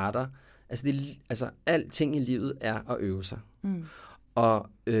starter. Altså alting i livet er at øve sig. Og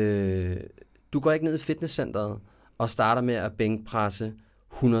du går ikke ned i fitnesscenteret og starter med at bænkpresse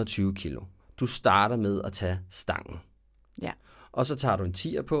 120 kilo. Du starter med at tage stangen. Ja. Og så tager du en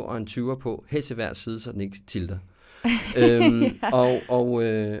 10'er på og en 20'er på, helt til hver side, så den ikke tilter.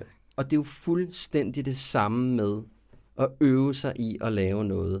 Og det er jo fuldstændig det samme med at øve sig i at lave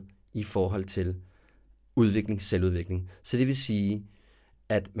noget i forhold til selvudvikling. Så det vil sige,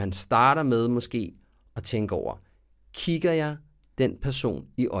 at man starter med måske at tænke over, kigger jeg den person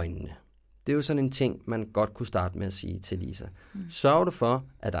i øjnene? Det er jo sådan en ting, man godt kunne starte med at sige til Lisa. Sørg du for,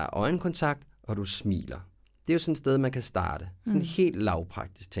 at der er øjenkontakt, og du smiler. Det er jo sådan et sted, man kan starte. Sådan helt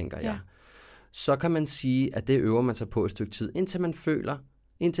lavpraktisk, tænker jeg. Så kan man sige, at det øver man sig på et stykke tid,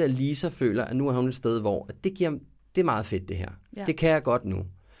 indtil Lisa føler, at nu er hun et sted, hvor at det er meget fedt det her. Ja. Det kan jeg godt nu.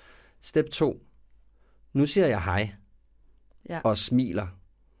 Step 2. Nu siger jeg hej og smiler.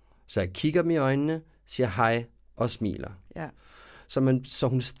 Så jeg kigger dem i øjnene, siger hej og smiler. Ja. Så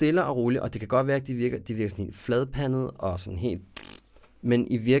hun stiller og roligt, og det kan godt være, at de virker sådan helt fladpandet og sådan helt. Men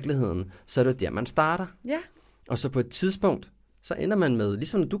i virkeligheden, så er det der, man starter. Ja. Og så på et tidspunkt, så ender man med,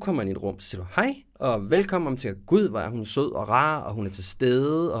 ligesom når du kommer ind i et rum, så siger du hej, og velkommen til, Gud, hvor er hun sød og rar, og hun er til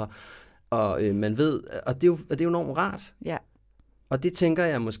stede, og man ved, og det er jo enormt rart. Ja. Og det tænker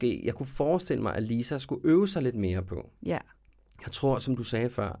jeg måske, jeg kunne forestille mig, at Lisa skulle øve sig lidt mere på. Ja. Jeg tror, som du sagde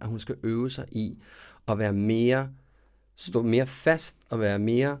før, at hun skal øve sig i at være mere, stå mere fast og være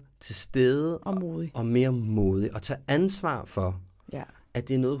mere til stede Og modig. og mere modig og tage ansvar for, at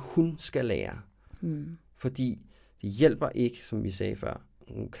det er noget, hun skal lære. Fordi det hjælper ikke, som vi sagde før.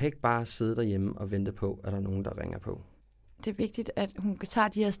 Hun kan ikke bare sidde derhjemme og vente på, at der er nogen, der ringer på. Det er vigtigt, at hun tager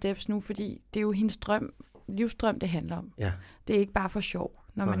de her steps nu, fordi det er jo hendes livsdrøm, det handler om. Ja. Det er ikke bare for sjov.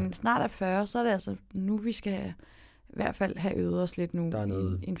 Når man snart er 40, så er det altså nu, vi skal i hvert fald have øvet os lidt nu. Der er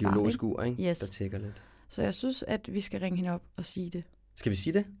noget en biologisk ur, ikke? Yes. Der tækker lidt. Så jeg synes, at vi skal ringe hende op og sige det. Skal vi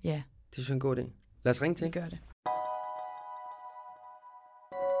sige det? Ja. Det synes jeg er en god idé. Lad os ringe til. Vi gør det.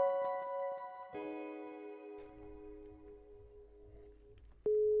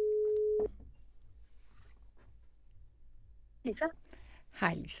 Lisa?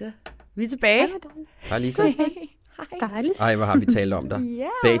 Hej Lisa. Vi er tilbage. Hej Lisa. Hej. Dejligt. Ej, hvor har vi talt om dig. Ja.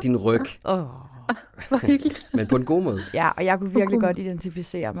 Bag din ryg. Hvor hyggeligt. Men på en god måde. Ja, og jeg kunne virkelig godt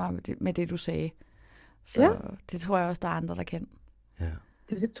identificere mig med det, du sagde. Så det tror jeg også, der er andre, der kan. Ja.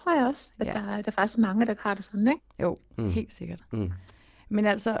 Det tror jeg også, at der er faktisk mange, der har det sådan, ikke? Jo, helt sikkert. Men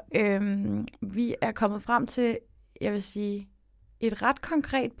altså, vi er kommet frem til, jeg vil sige, et ret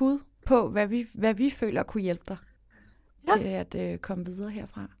konkret bud på, hvad vi føler kunne hjælpe dig til at komme videre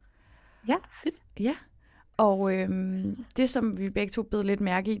herfra. Ja, fedt. Ja, og det, som vi begge to bed lidt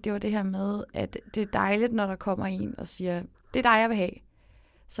mærke i, det var det her med, at det er dejligt, når der kommer en og siger, det er dig, jeg vil have.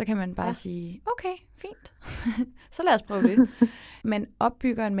 Så kan man bare sige, okay, fint. Så lad os prøve det. Man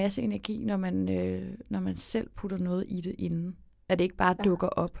opbygger en masse energi, når man selv putter noget i det inden. At det ikke bare dukker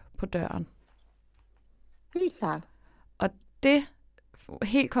op på døren. Helt klart. Og det,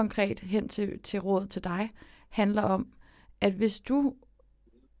 helt konkret hen til rådet til dig, handler om, at hvis du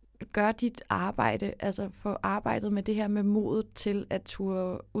gør dit arbejde, altså få arbejdet med det her med modet til at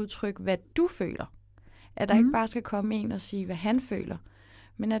turde udtrykke, hvad du føler. At der ikke bare skal komme en og sige, hvad han føler,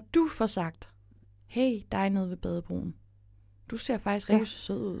 men at du får sagt, hey, dig nede ved badebroen. Du ser faktisk rigtig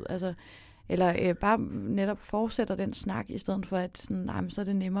sød ud. Altså, eller bare netop fortsætter den snak, i stedet for at sådan, så er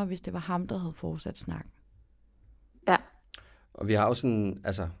det nemmere, hvis det var ham, der havde fortsat snakken. Ja. Og vi har jo sådan,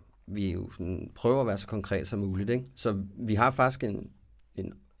 altså, vi jo sådan, prøver at være så konkret som muligt, ikke? Så vi har faktisk en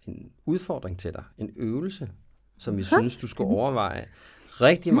udfordring til dig, en øvelse, som vi synes, du skal overveje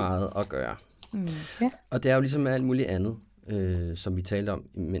rigtig meget at gøre. Ja. Og det er jo ligesom alt muligt andet, som vi talte om,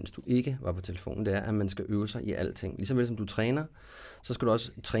 mens du ikke var på telefonen, det er, at man skal øve sig i alting. Ligesom som du træner, så skal du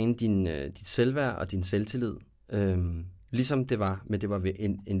også træne dit selvværd og din selvtillid, ligesom det var, men det var ved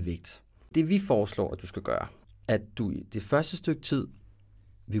en vægt. Det vi foreslår, at du skal gøre, at du i det første stykke tid,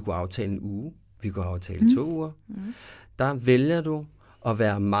 vi kunne aftale en uge, vi kunne aftale 2 uger, der vælger du at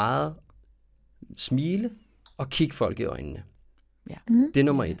være meget smile og kigge folk i øjnene. Ja. Det er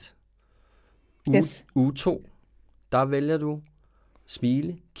nummer 1. Uge 2, der vælger du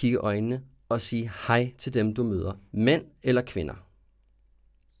smile, kigge i øjnene og sige hej til dem, du møder. Mænd eller kvinder.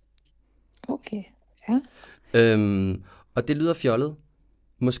 Okay, ja. Og det lyder fjollet,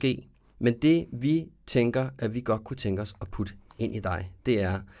 måske. Men det vi tænker, at vi godt kunne tænke os at putte ind i dig, det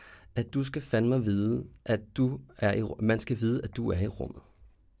er, at du skal fandme vide, at man skal vide, at du er i rummet.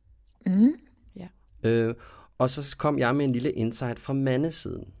 Ja. Og så kom jeg med en lille insight fra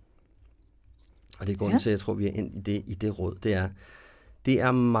mandesiden. Og det er grunden til, at jeg tror, vi er ind i det råd. Det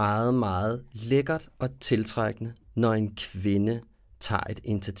er meget, meget lækkert og tiltrækkende, når en kvinde tager et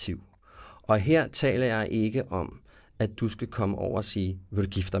initiativ. Og her taler jeg ikke om, at du skal komme over og sige, vil du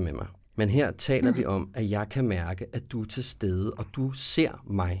gifte dig med mig? Men her taler vi om, at jeg kan mærke, at du er til stede, og du ser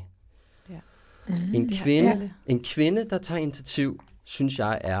mig. Ja. En kvinde, der tager initiativ, synes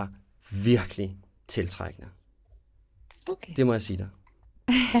jeg er virkelig tiltrækkende. Okay. Det må jeg sige dig.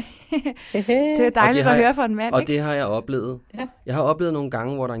 Det er dejligt at høre fra en mand, og ikke? det har jeg oplevet. Ja. Jeg har oplevet nogle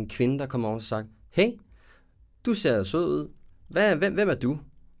gange, hvor der er en kvinde, der kommer over og sagt, hey, du ser sød ud. Hvem er du?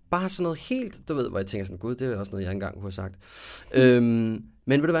 Bare sådan noget helt, du ved, hvor jeg tænker sådan, gud, det er også noget, jeg engang kunne have sagt.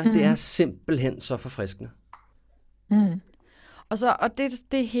 Men ved du hvad, det er simpelthen så forfriskende. Og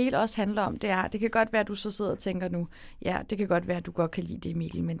det hele også handler om, det kan godt være, at du så sidder og tænker nu, ja, det kan godt være, at du godt kan lide det,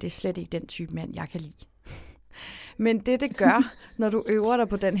 Mikkel, men det er slet ikke den type mand, jeg kan lide. Men det gør, når du øver dig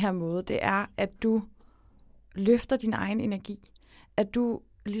på den her måde, det er, at du løfter din egen energi. At du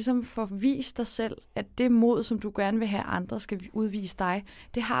ligesom får vist dig selv, at det mod, som du gerne vil have, andre skal udvise dig,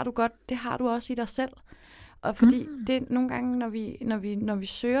 det har du godt, det har du også i dig selv. Og fordi det nogle gange, når vi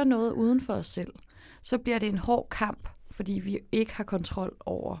søger noget uden for os selv, så bliver det en hård kamp fordi vi ikke har kontrol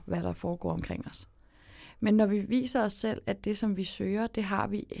over, hvad der foregår omkring os. Men når vi viser os selv, at det, som vi søger, det har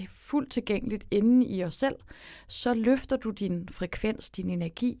vi fuldt tilgængeligt inde i os selv, så løfter du din frekvens, din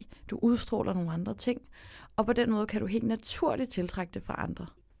energi, du udstråler nogle andre ting, og på den måde kan du helt naturligt tiltrække det fra andre.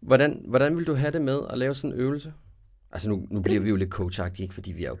 Hvordan vil du have det med at lave sådan en øvelse? Altså nu bliver vi jo lidt coachagtige, ikke?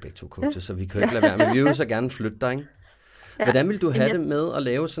 Fordi vi er jo begge to coaches, så vi kan jo ikke lade være, men vi vil jo så gerne flytte dig, ikke? Ja. Hvordan vil du have det med at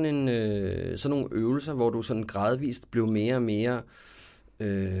lave sådan nogle øvelser, hvor du sådan gradvist blev mere og mere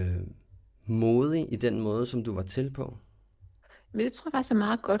modig i den måde, som du var til på? Men det tror jeg faktisk er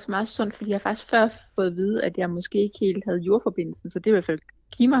meget godt, meget sundt, fordi jeg har faktisk før fået at vide, at jeg måske ikke helt havde jordforbindelsen, så det er i hvert fald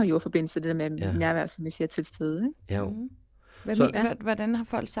give mig jordforbindelse, det der med mit nærvær, som jeg siger til stede. Ikke? Ja, jo. Hvordan har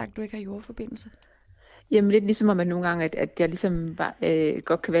folk sagt, at du ikke har jordforbindelse? Jamen lidt ligesom om, at nogle gange, at jeg ligesom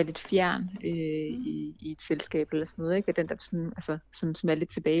godt kan være lidt fjern i et selskab eller sådan noget, ikke? At den der sådan, altså, som er lidt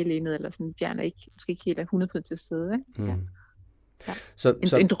tilbagelænet, eller sådan fjern er måske ikke helt 100% til stede, ikke? Mm. Ja. Ja.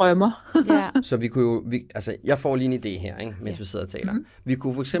 Så en drømmer. Ja. Så vi kunne jo, altså jeg får lige en idé her, ikke, mens vi sidder og taler. Vi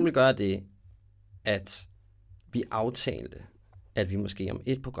kunne for eksempel gøre det, at vi aftalte, at vi måske om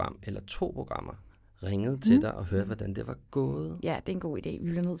 1 program eller 2 programmer ringede til dig og hørte, hvordan det var gået. Ja, det er en god idé. Vi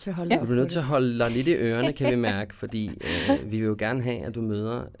bliver nødt til at holde Vi bliver nødt til at holde dig lidt i ørerne, kan vi mærke, fordi vi vil jo gerne have, at du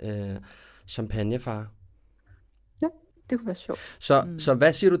møder champagnefar. Ja, det kunne være sjovt. Så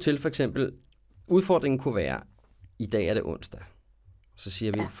hvad siger du til for eksempel, udfordringen kunne være, i dag er det onsdag. Så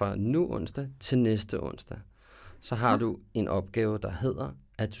siger vi fra nu onsdag til næste onsdag. Så har du en opgave, der hedder,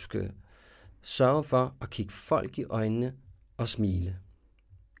 at du skal sørge for at kigge folk i øjnene og smile.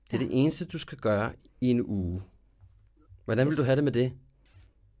 Det er det eneste, du skal gøre i en uge. Hvordan vil du have det med det?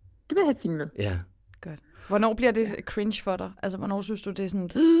 Det vil jeg have fint med. Ja. Godt. Hvornår bliver det cringe for dig? Altså, hvornår synes du, det er sådan...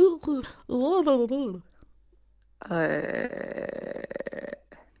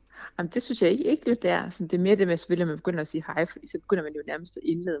 Jamen, det synes jeg ikke det der. Sådan, det er mere det med, selvfølgelig, at man begynder at sige hej, fordi så begynder man jo nærmest at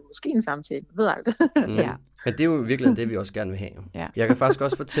indlede måske en samtale. Jeg ved aldrig. Ja. Men det er jo virkelig det, vi også gerne vil have. Ja. Jeg kan faktisk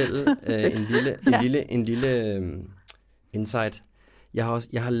også fortælle en lille insight. Jeg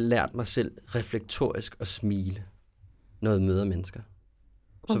har lært mig selv reflektorisk at smile, når jeg møder mennesker.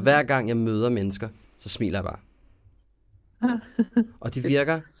 Så hver gang jeg møder mennesker, så smiler jeg bare. Og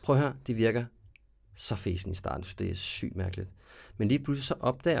de virker så fesen i starten, så det er sygt mærkeligt. Men lige pludselig så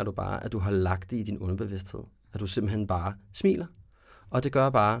opdager du bare, at du har lagt det i din underbevidsthed. At du simpelthen bare smiler. Og det gør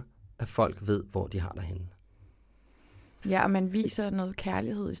bare, at folk ved, hvor de har dig henne. Ja, og man viser noget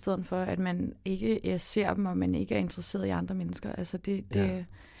kærlighed, i stedet for, at man ikke ser dem, og man ikke er interesseret i andre mennesker. Altså det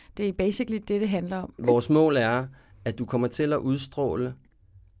er basically det handler om. Vores mål er, at du kommer til at udstråle,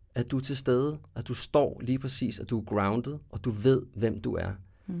 at du er til stede, at du står lige præcis, at du er grounded, og du ved, hvem du er.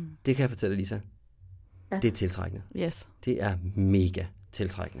 Det kan jeg fortælle, Lisa. Ja. Det er tiltrækkende. Yes. Det er mega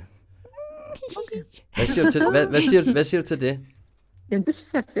tiltrækkende. Okay. Hvad siger du til det? Jamen, det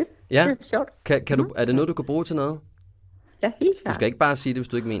synes jeg er fedt. Ja? Det er sjovt. Er det noget, du kan bruge til noget? Ja, helt klart. Du skal ikke bare sige det, hvis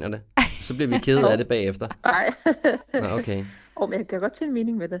du ikke mener det. Så bliver vi kede af det bagefter. Nej. Nå, okay. Men jeg kan godt tage en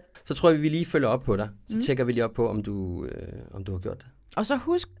mening med det. Så tror jeg, vi lige følger op på dig. Så tjekker vi lige op på, om du har gjort det. Og så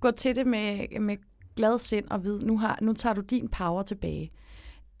husk, gå til det med glad sind og vid. Nu tager du din power tilbage.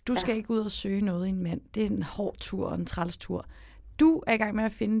 Du skal ikke ud og søge noget i en mand. Det er en hård tur og en træls tur. Du er i gang med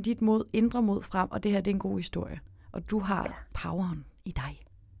at finde dit indre mod frem, og det her det er en god historie. Og du har poweren i dig.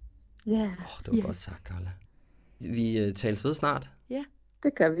 Ja. Det var godt sagt, Carla. Vi tales ved snart. Ja.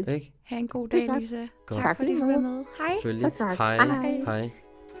 Det gør vi. Ikke? Ha' en god dag, Lisa. Godt. Tak fordi du var med. Hej. Selvfølgelig. Hej.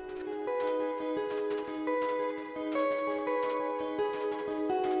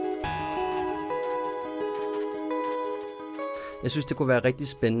 Jeg synes, det kunne være rigtig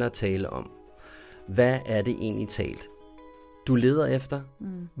spændende at tale om. Hvad er det egentlig talt, du leder efter?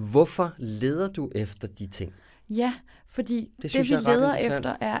 Hvorfor leder du efter de ting? Ja, fordi det vi leder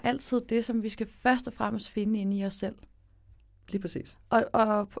efter er altid det, som vi skal først og fremmest finde inde i os selv. Lige præcis.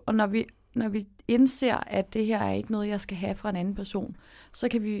 Og når vi indser, at det her er ikke noget, jeg skal have fra en anden person, så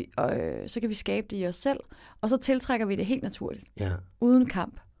kan vi skabe det i os selv, og så tiltrækker vi det helt naturligt. Ja. Uden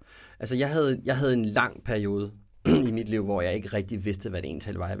kamp. Altså, jeg havde en lang periode i mit liv, hvor jeg ikke rigtig vidste, hvad det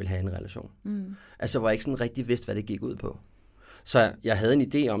egentlig var, jeg ville have i en relation. Altså, hvor jeg ikke sådan rigtig vidste, hvad det gik ud på. Så jeg havde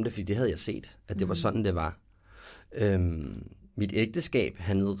en idé om det, fordi det havde jeg set, at det var sådan, det var. Mit ægteskab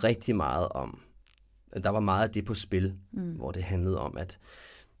handlede rigtig meget om, der var meget af det på spil, hvor det handlede om, at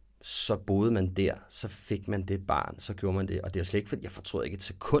så boede man der, så fik man det barn, så gjorde man det. Og det er slet ikke, fordi jeg fortrød ikke et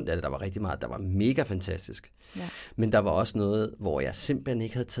sekund af det, der var rigtig meget, der var mega fantastisk. Ja. Men der var også noget, hvor jeg simpelthen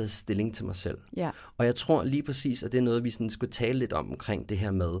ikke havde taget stilling til mig selv. Ja. Og jeg tror lige præcis, at det er noget, vi sådan skulle tale lidt omkring det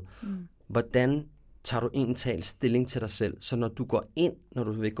her med, hvordan tager du egentlig stilling til dig selv, så når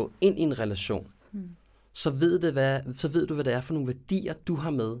du vil gå ind i en relation, så ved du, hvad det er for nogle værdier, du har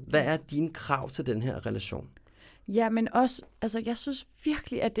med. Hvad er dine krav til den her relation? Ja, men også, altså jeg synes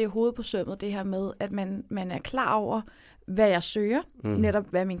virkelig, at det er hovedet på sømmet, det her med, at man er klar over, hvad jeg søger, netop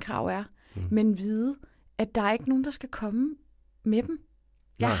hvad mine krav er, men vide, at der er ikke nogen, der skal komme med dem.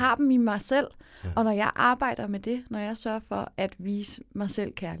 Jeg har dem i mig selv, og når jeg arbejder med det, når jeg sørger for at vise mig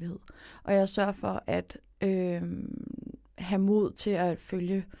selv kærlighed, og jeg sørger for at have mod til at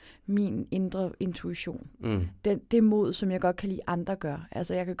følge min indre intuition. Det mod, som jeg godt kan lide andre gør.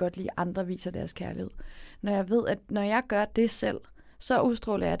 Altså jeg kan godt lide andre viser deres kærlighed. Når jeg ved, at når jeg gør det selv, så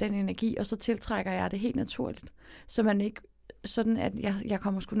udstråler jeg den energi, og så tiltrækker jeg det helt naturligt. Så man ikke sådan, at jeg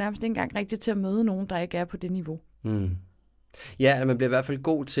kommer sgu nærmest ikke engang rigtigt til at møde nogen, der ikke er på det niveau. Ja, man bliver i hvert fald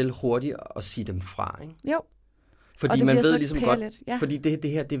god til hurtigt at sige dem fra, ikke? Jo. Fordi man ved ligesom godt, fordi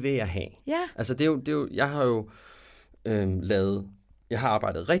det her, det vil jeg have. Ja. Altså det er jo jeg har jo jeg har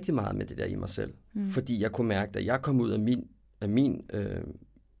arbejdet rigtig meget med det der i mig selv, fordi jeg kunne mærke, at jeg kom ud af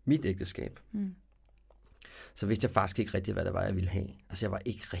mit ægteskab, så vidste jeg faktisk ikke rigtig, hvad det var, jeg ville have. Altså jeg var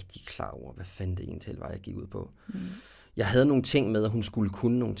ikke rigtig klar over, hvad fanden det egentlig var, jeg gik ud på. Jeg havde nogle ting med, at hun skulle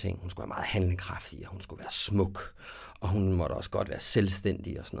kunne nogle ting. Hun skulle være meget handlekraftig, og hun skulle være smuk, og hun måtte også godt være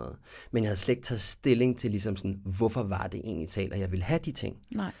selvstændig og sådan noget. Men jeg havde slet ikke taget stilling til, ligesom sådan, hvorfor var det egentlig talt, at jeg ville have de ting.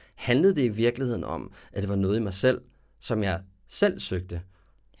 Nej. Handlede det i virkeligheden om, at det var noget i mig selv, som jeg selv søgte?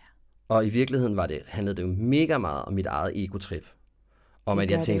 Ja. Og i virkeligheden handlede det jo mega meget om mit eget egotrip. Om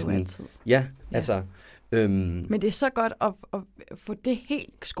at jeg tænkte sådan, altså... Men det er så godt at få det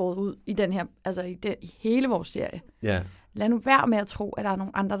helt skåret ud i den her, altså i hele vores serie. Ja. Lad nu være med at tro, at der er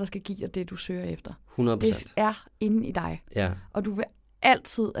nogen andre, der skal give dig det, du søger efter. 100%. Det er inde i dig. Ja. Og du vil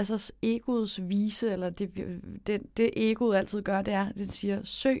altid, altså egoets vise, eller det egoet altid gør, det er, at det siger,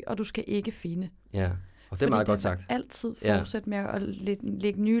 søg, og du skal ikke finde. Ja, og det er meget godt sagt. Altid fortsætte med at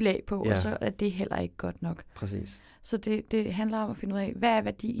lægge nye lag på, og så er det heller ikke godt nok. Præcis. Så det handler om at finde ud af, hvad er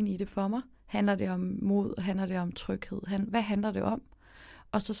værdien i det for mig? Handler det om mod? Handler det om tryghed? Hvad handler det om?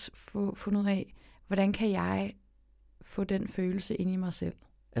 Og så få fundet ud af, hvordan kan jeg få den følelse ind i mig selv?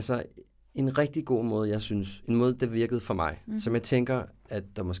 Altså en rigtig god måde, jeg synes, en måde, der virkede for mig, som jeg tænker, at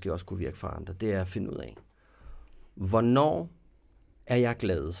der måske også kunne virke for andre, det er at finde ud af, hvornår er jeg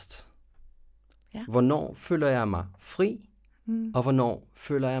gladest? Ja. Hvornår føler jeg mig fri? Og hvornår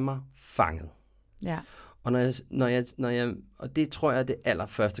føler jeg mig fanget? Ja. Og når jeg, og det tror jeg er det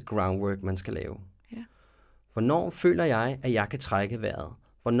allerførste groundwork, man skal lave. Ja. Hvornår føler jeg, at jeg kan trække vejret?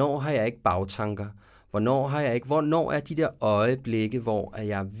 Hvornår har jeg ikke bagtanker? Hvornår er de der øjeblikke, hvor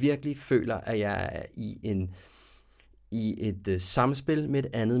jeg virkelig føler, at jeg er i et samspil med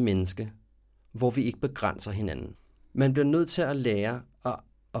et andet menneske, hvor vi ikke begrænser hinanden? Man bliver nødt til at lære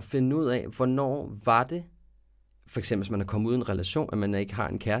at finde ud af, hvornår var det, for eksempel, hvis man er kommet ud i en relation, at man ikke har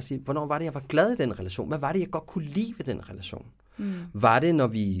en kæreste, hvornår var det, jeg var glad i den relation? Hvad var det, jeg godt kunne lide ved den relation? Var det, når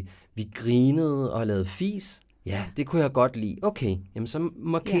vi grinede og lavede fis? Ja, det kunne jeg godt lide. Okay, jamen så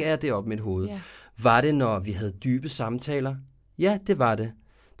markerer jeg det op med mit hoved. Yeah. Var det, når vi havde dybe samtaler? Ja, det var det.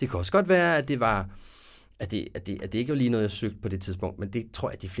 Det kan også godt være, at det var, at det ikke var lige noget, jeg søgte på det tidspunkt, men det tror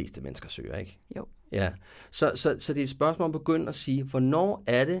jeg, at de fleste mennesker søger, ikke? Jo. Ja. Så det er et spørgsmål om at begynde at sige, hvornår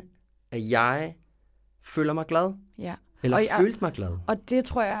er det, at jeg føler mig glad? Ja. Eller følte mig glad? Og det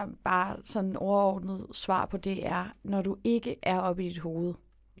tror jeg bare sådan overordnet svar på det er, når du ikke er oppe i dit hoved.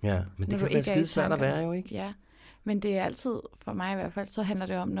 Ja, men det kan være skide svært at være jo, ikke? Ja, men det er altid, for mig i hvert fald, så handler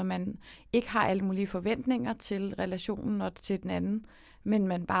det om, når man ikke har alle mulige forventninger til relationen og til den anden, men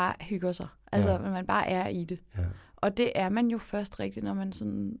man bare hygger sig. Altså, når man bare er i det. Ja. Og det er man jo først rigtigt, når man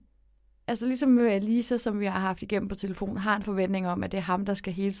sådan... Altså ligesom med Lisa, som vi har haft igennem på telefonen, har en forventning om, at det er ham, der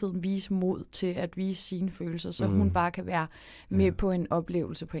skal hele tiden vise mod til at vise sine følelser, så hun bare kan være med på en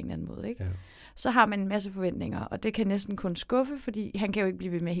oplevelse på en eller anden måde, ikke? Ja. Så har man en masse forventninger, og det kan næsten kun skuffe, fordi han kan jo ikke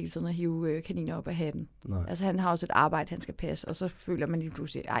blive ved med hele tiden at hive kaniner op af hatten. Nej. Altså han har også et arbejde, han skal passe, og så føler man lige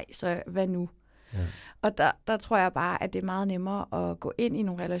pludselig, så hvad nu? Ja. Og der tror jeg bare, at det er meget nemmere at gå ind i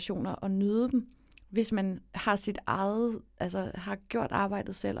nogle relationer og nyde dem, hvis man har sit eget, altså har gjort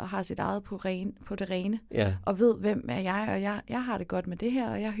arbejdet selv, og har sit eget på det rene, og ved, hvem er jeg, og jeg har det godt med det her,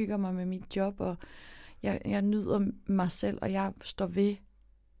 og jeg hygger mig med mit job, og jeg nyder mig selv, og jeg står ved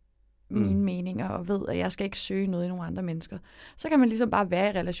mine meninger, og ved, at jeg skal ikke søge noget i nogle andre mennesker. Så kan man ligesom bare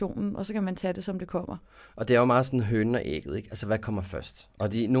være i relationen, og så kan man tage det, som det kommer. Og det er jo meget sådan hønen og ægget, ikke? Altså, hvad kommer først? Og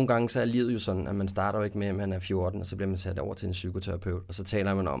nogle gange så er livet jo sådan, at man starter jo ikke med, at man er 14, og så bliver man sat over til en psykoterapeut, og så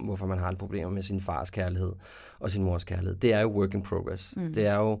taler man om, hvorfor man har et problemer med sin fars kærlighed og sin mors kærlighed. Det er jo work in progress. Det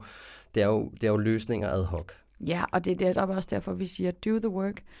er jo løsninger ad hoc. Ja, og det er også derfor, vi siger, do the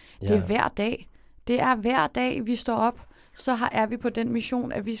work. Det er hver dag. Det er hver dag, vi står op, så er vi på den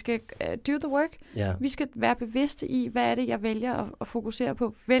mission, at vi skal do the work. Ja. Vi skal være bevidste i, hvad er det, jeg vælger at fokusere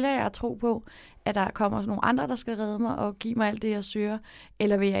på. Vælger jeg at tro på, at der kommer nogle andre, der skal redde mig og give mig alt det, jeg søger?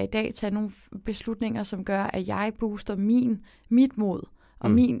 Eller vil jeg i dag tage nogle beslutninger, som gør, at jeg booster mit mod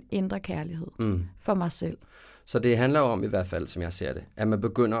og min indre kærlighed for mig selv? Så det handler om i hvert fald, som jeg ser det, at man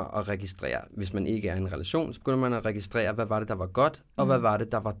begynder at registrere, hvis man ikke er i en relation, så begynder man at registrere, hvad var det, der var godt, og hvad var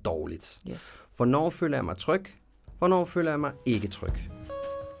det, der var dårligt. Yes. Hvornår føler jeg mig tryg? Hvornår føler jeg mig ikke tryg?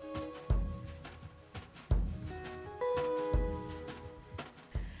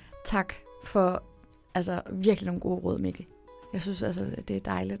 Tak for virkelig nogle gode råd, Mikkel. Jeg synes det er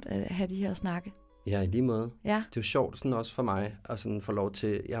dejligt at have de her snakke. Ja, i lige måde. Ja. Det er jo sjovt sådan også for mig at sådan få lov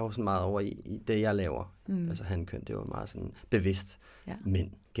til, jeg er jo sådan meget over i det, jeg laver. Altså hankøn, det var meget sådan bevidst. Ja.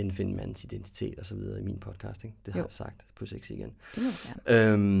 Men genfinde mandens identitet og så videre i min podcast, ikke? Det har jeg sagt på Sex igen. Det må jeg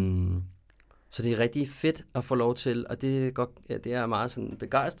gerne. Så det er rigtig fedt at få lov til, og det er, godt, det er meget sådan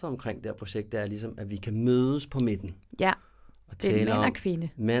begejstret omkring det her projekt, det er ligesom, at vi kan mødes på midten. Ja, og det er mand og kvinde.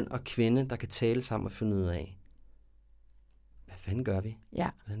 Mand og kvinde, der kan tale sammen og finde ud af, hvad fanden gør vi? Ja.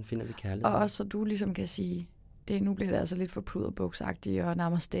 Hvordan finder vi kærlighed? Og også så du ligesom kan sige, nu bliver det altså lidt for pludderbuksagtigt og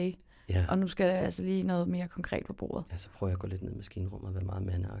namaste. Ja. Og nu skal der altså lige noget mere konkret på bordet. Ja, så prøver jeg at gå lidt ned i maskinrummet og være meget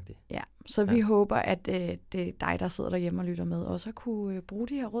mandeagtig. Ja, så vi håber, at det er dig, der sidder derhjemme og lytter med, også har kunne bruge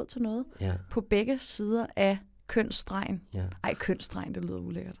de her råd til noget på begge sider af kønsstregen. Ja. Ej, kønsstregen, det lyder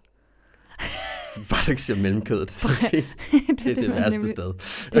ulækkert. Bare du ikke siger mellemkødet. det er det værste nemlig, sted.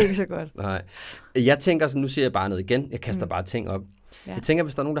 Det er ikke så godt. Nej. Jeg tænker sådan, nu siger jeg bare noget igen. Jeg kaster bare ting op. Ja. Jeg tænker,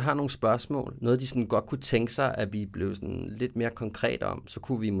 hvis der er nogen, der har nogle spørgsmål, noget de sådan godt kunne tænke sig, at vi blev sådan lidt mere konkret om, så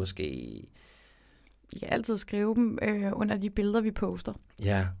kunne vi måske... I kan altid skrive dem under de billeder, vi poster.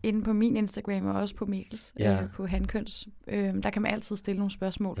 Ja. Inde på min Instagram og også på Mikkels, på Hankøns. Der kan man altid stille nogle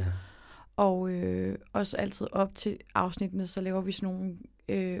spørgsmål. Ja. Og også altid op til afsnittene, så laver vi sådan nogle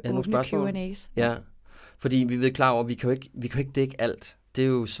åbne Q&A's. Ja, fordi vi er klar over, at vi kan jo ikke dække alt. Det er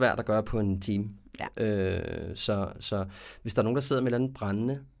jo svært at gøre på en time. Ja. Så hvis der er nogen, der sidder med et eller andet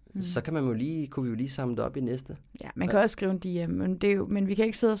brændende, så kan kunne vi jo lige samle det op i næste. Ja, man kan også skrive en DM, men vi kan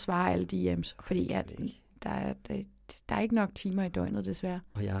ikke sidde og svare alle DM's, fordi der er ikke nok timer i døgnet, desværre.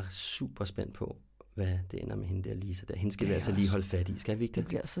 Og jeg er super spændt på, hvad det ender med hende der, Lisa. Hende skal vi altså lige holde fat i. Skal vi ikke det? Det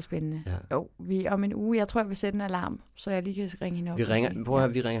bliver så spændende. Ja. Jo, om en uge, jeg tror, jeg vil sætte en alarm, så jeg lige kan ringe hende op.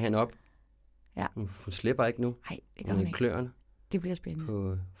 Vi ringer hende op. Ja. Hun slipper ikke nu. Nej, det gør hun ikke. Kløerne. Det bliver spændende.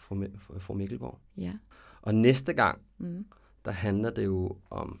 På fru Mikkelborg. Ja. Og næste gang, der handler det jo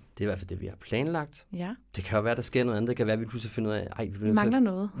om, det er i hvert fald det, vi har planlagt. Ja. Det kan jo være, der sker noget andet. Det kan være, at vi pludselig finder ud af, vi mangler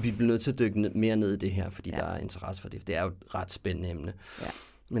noget. Vi bliver nødt til at dykke mere ned i det her, fordi der er interesse for det. Det er jo et ret spændende emne. Ja.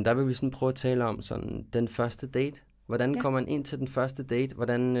 Men der vil vi sådan prøve at tale om sådan den første date. Hvordan kommer man ind til den første date?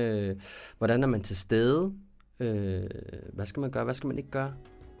 Hvordan er man til stede? Hvad skal man gøre? Hvad skal man ikke gøre?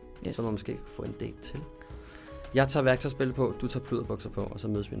 Yes. Så man måske kan få en date til. Jeg tager værktøjsspil på, du tager pluderbukser på, og så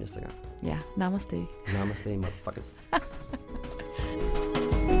mødes vi næste gang. Ja, namaste. Namaste, motherfuckers.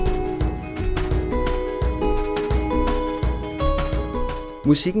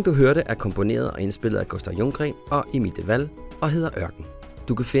 Musikken, du hørte, er komponeret og indspillet af Gustav Junggren og Emilie Wall og hedder Ørken.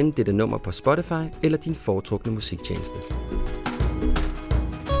 Du kan finde dette nummer på Spotify eller din foretrukne musiktjeneste.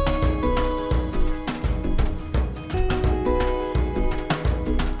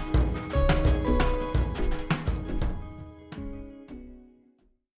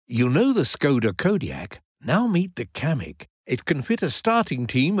 You know the Skoda Kodiaq? Now meet the Kamiq. It can fit a starting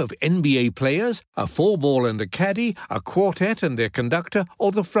team of NBA players, a 4-ball and a caddy, a quartet and their conductor,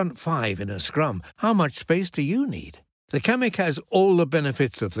 or the front five in a scrum. How much space do you need? The Kamiq has all the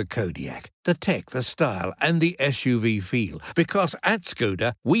benefits of the Kodiaq, the tech, the style, and the SUV feel. Because at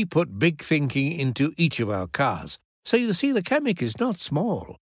Skoda, we put big thinking into each of our cars. So you see, the Kamiq is not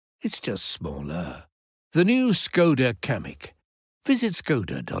small. It's just smaller. The new Skoda Kamiq. Visit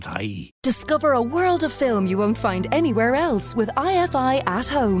skoda.ie. Discover a world of film you won't find anywhere else with IFI at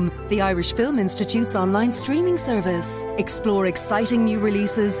Home, the Irish Film Institute's online streaming service. Explore exciting new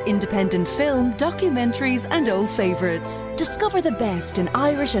releases, independent film, documentaries, and old favourites. Discover the best in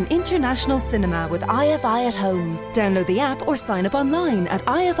Irish and international cinema with IFI at Home. Download the app or sign up online at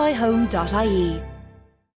ifihome.ie.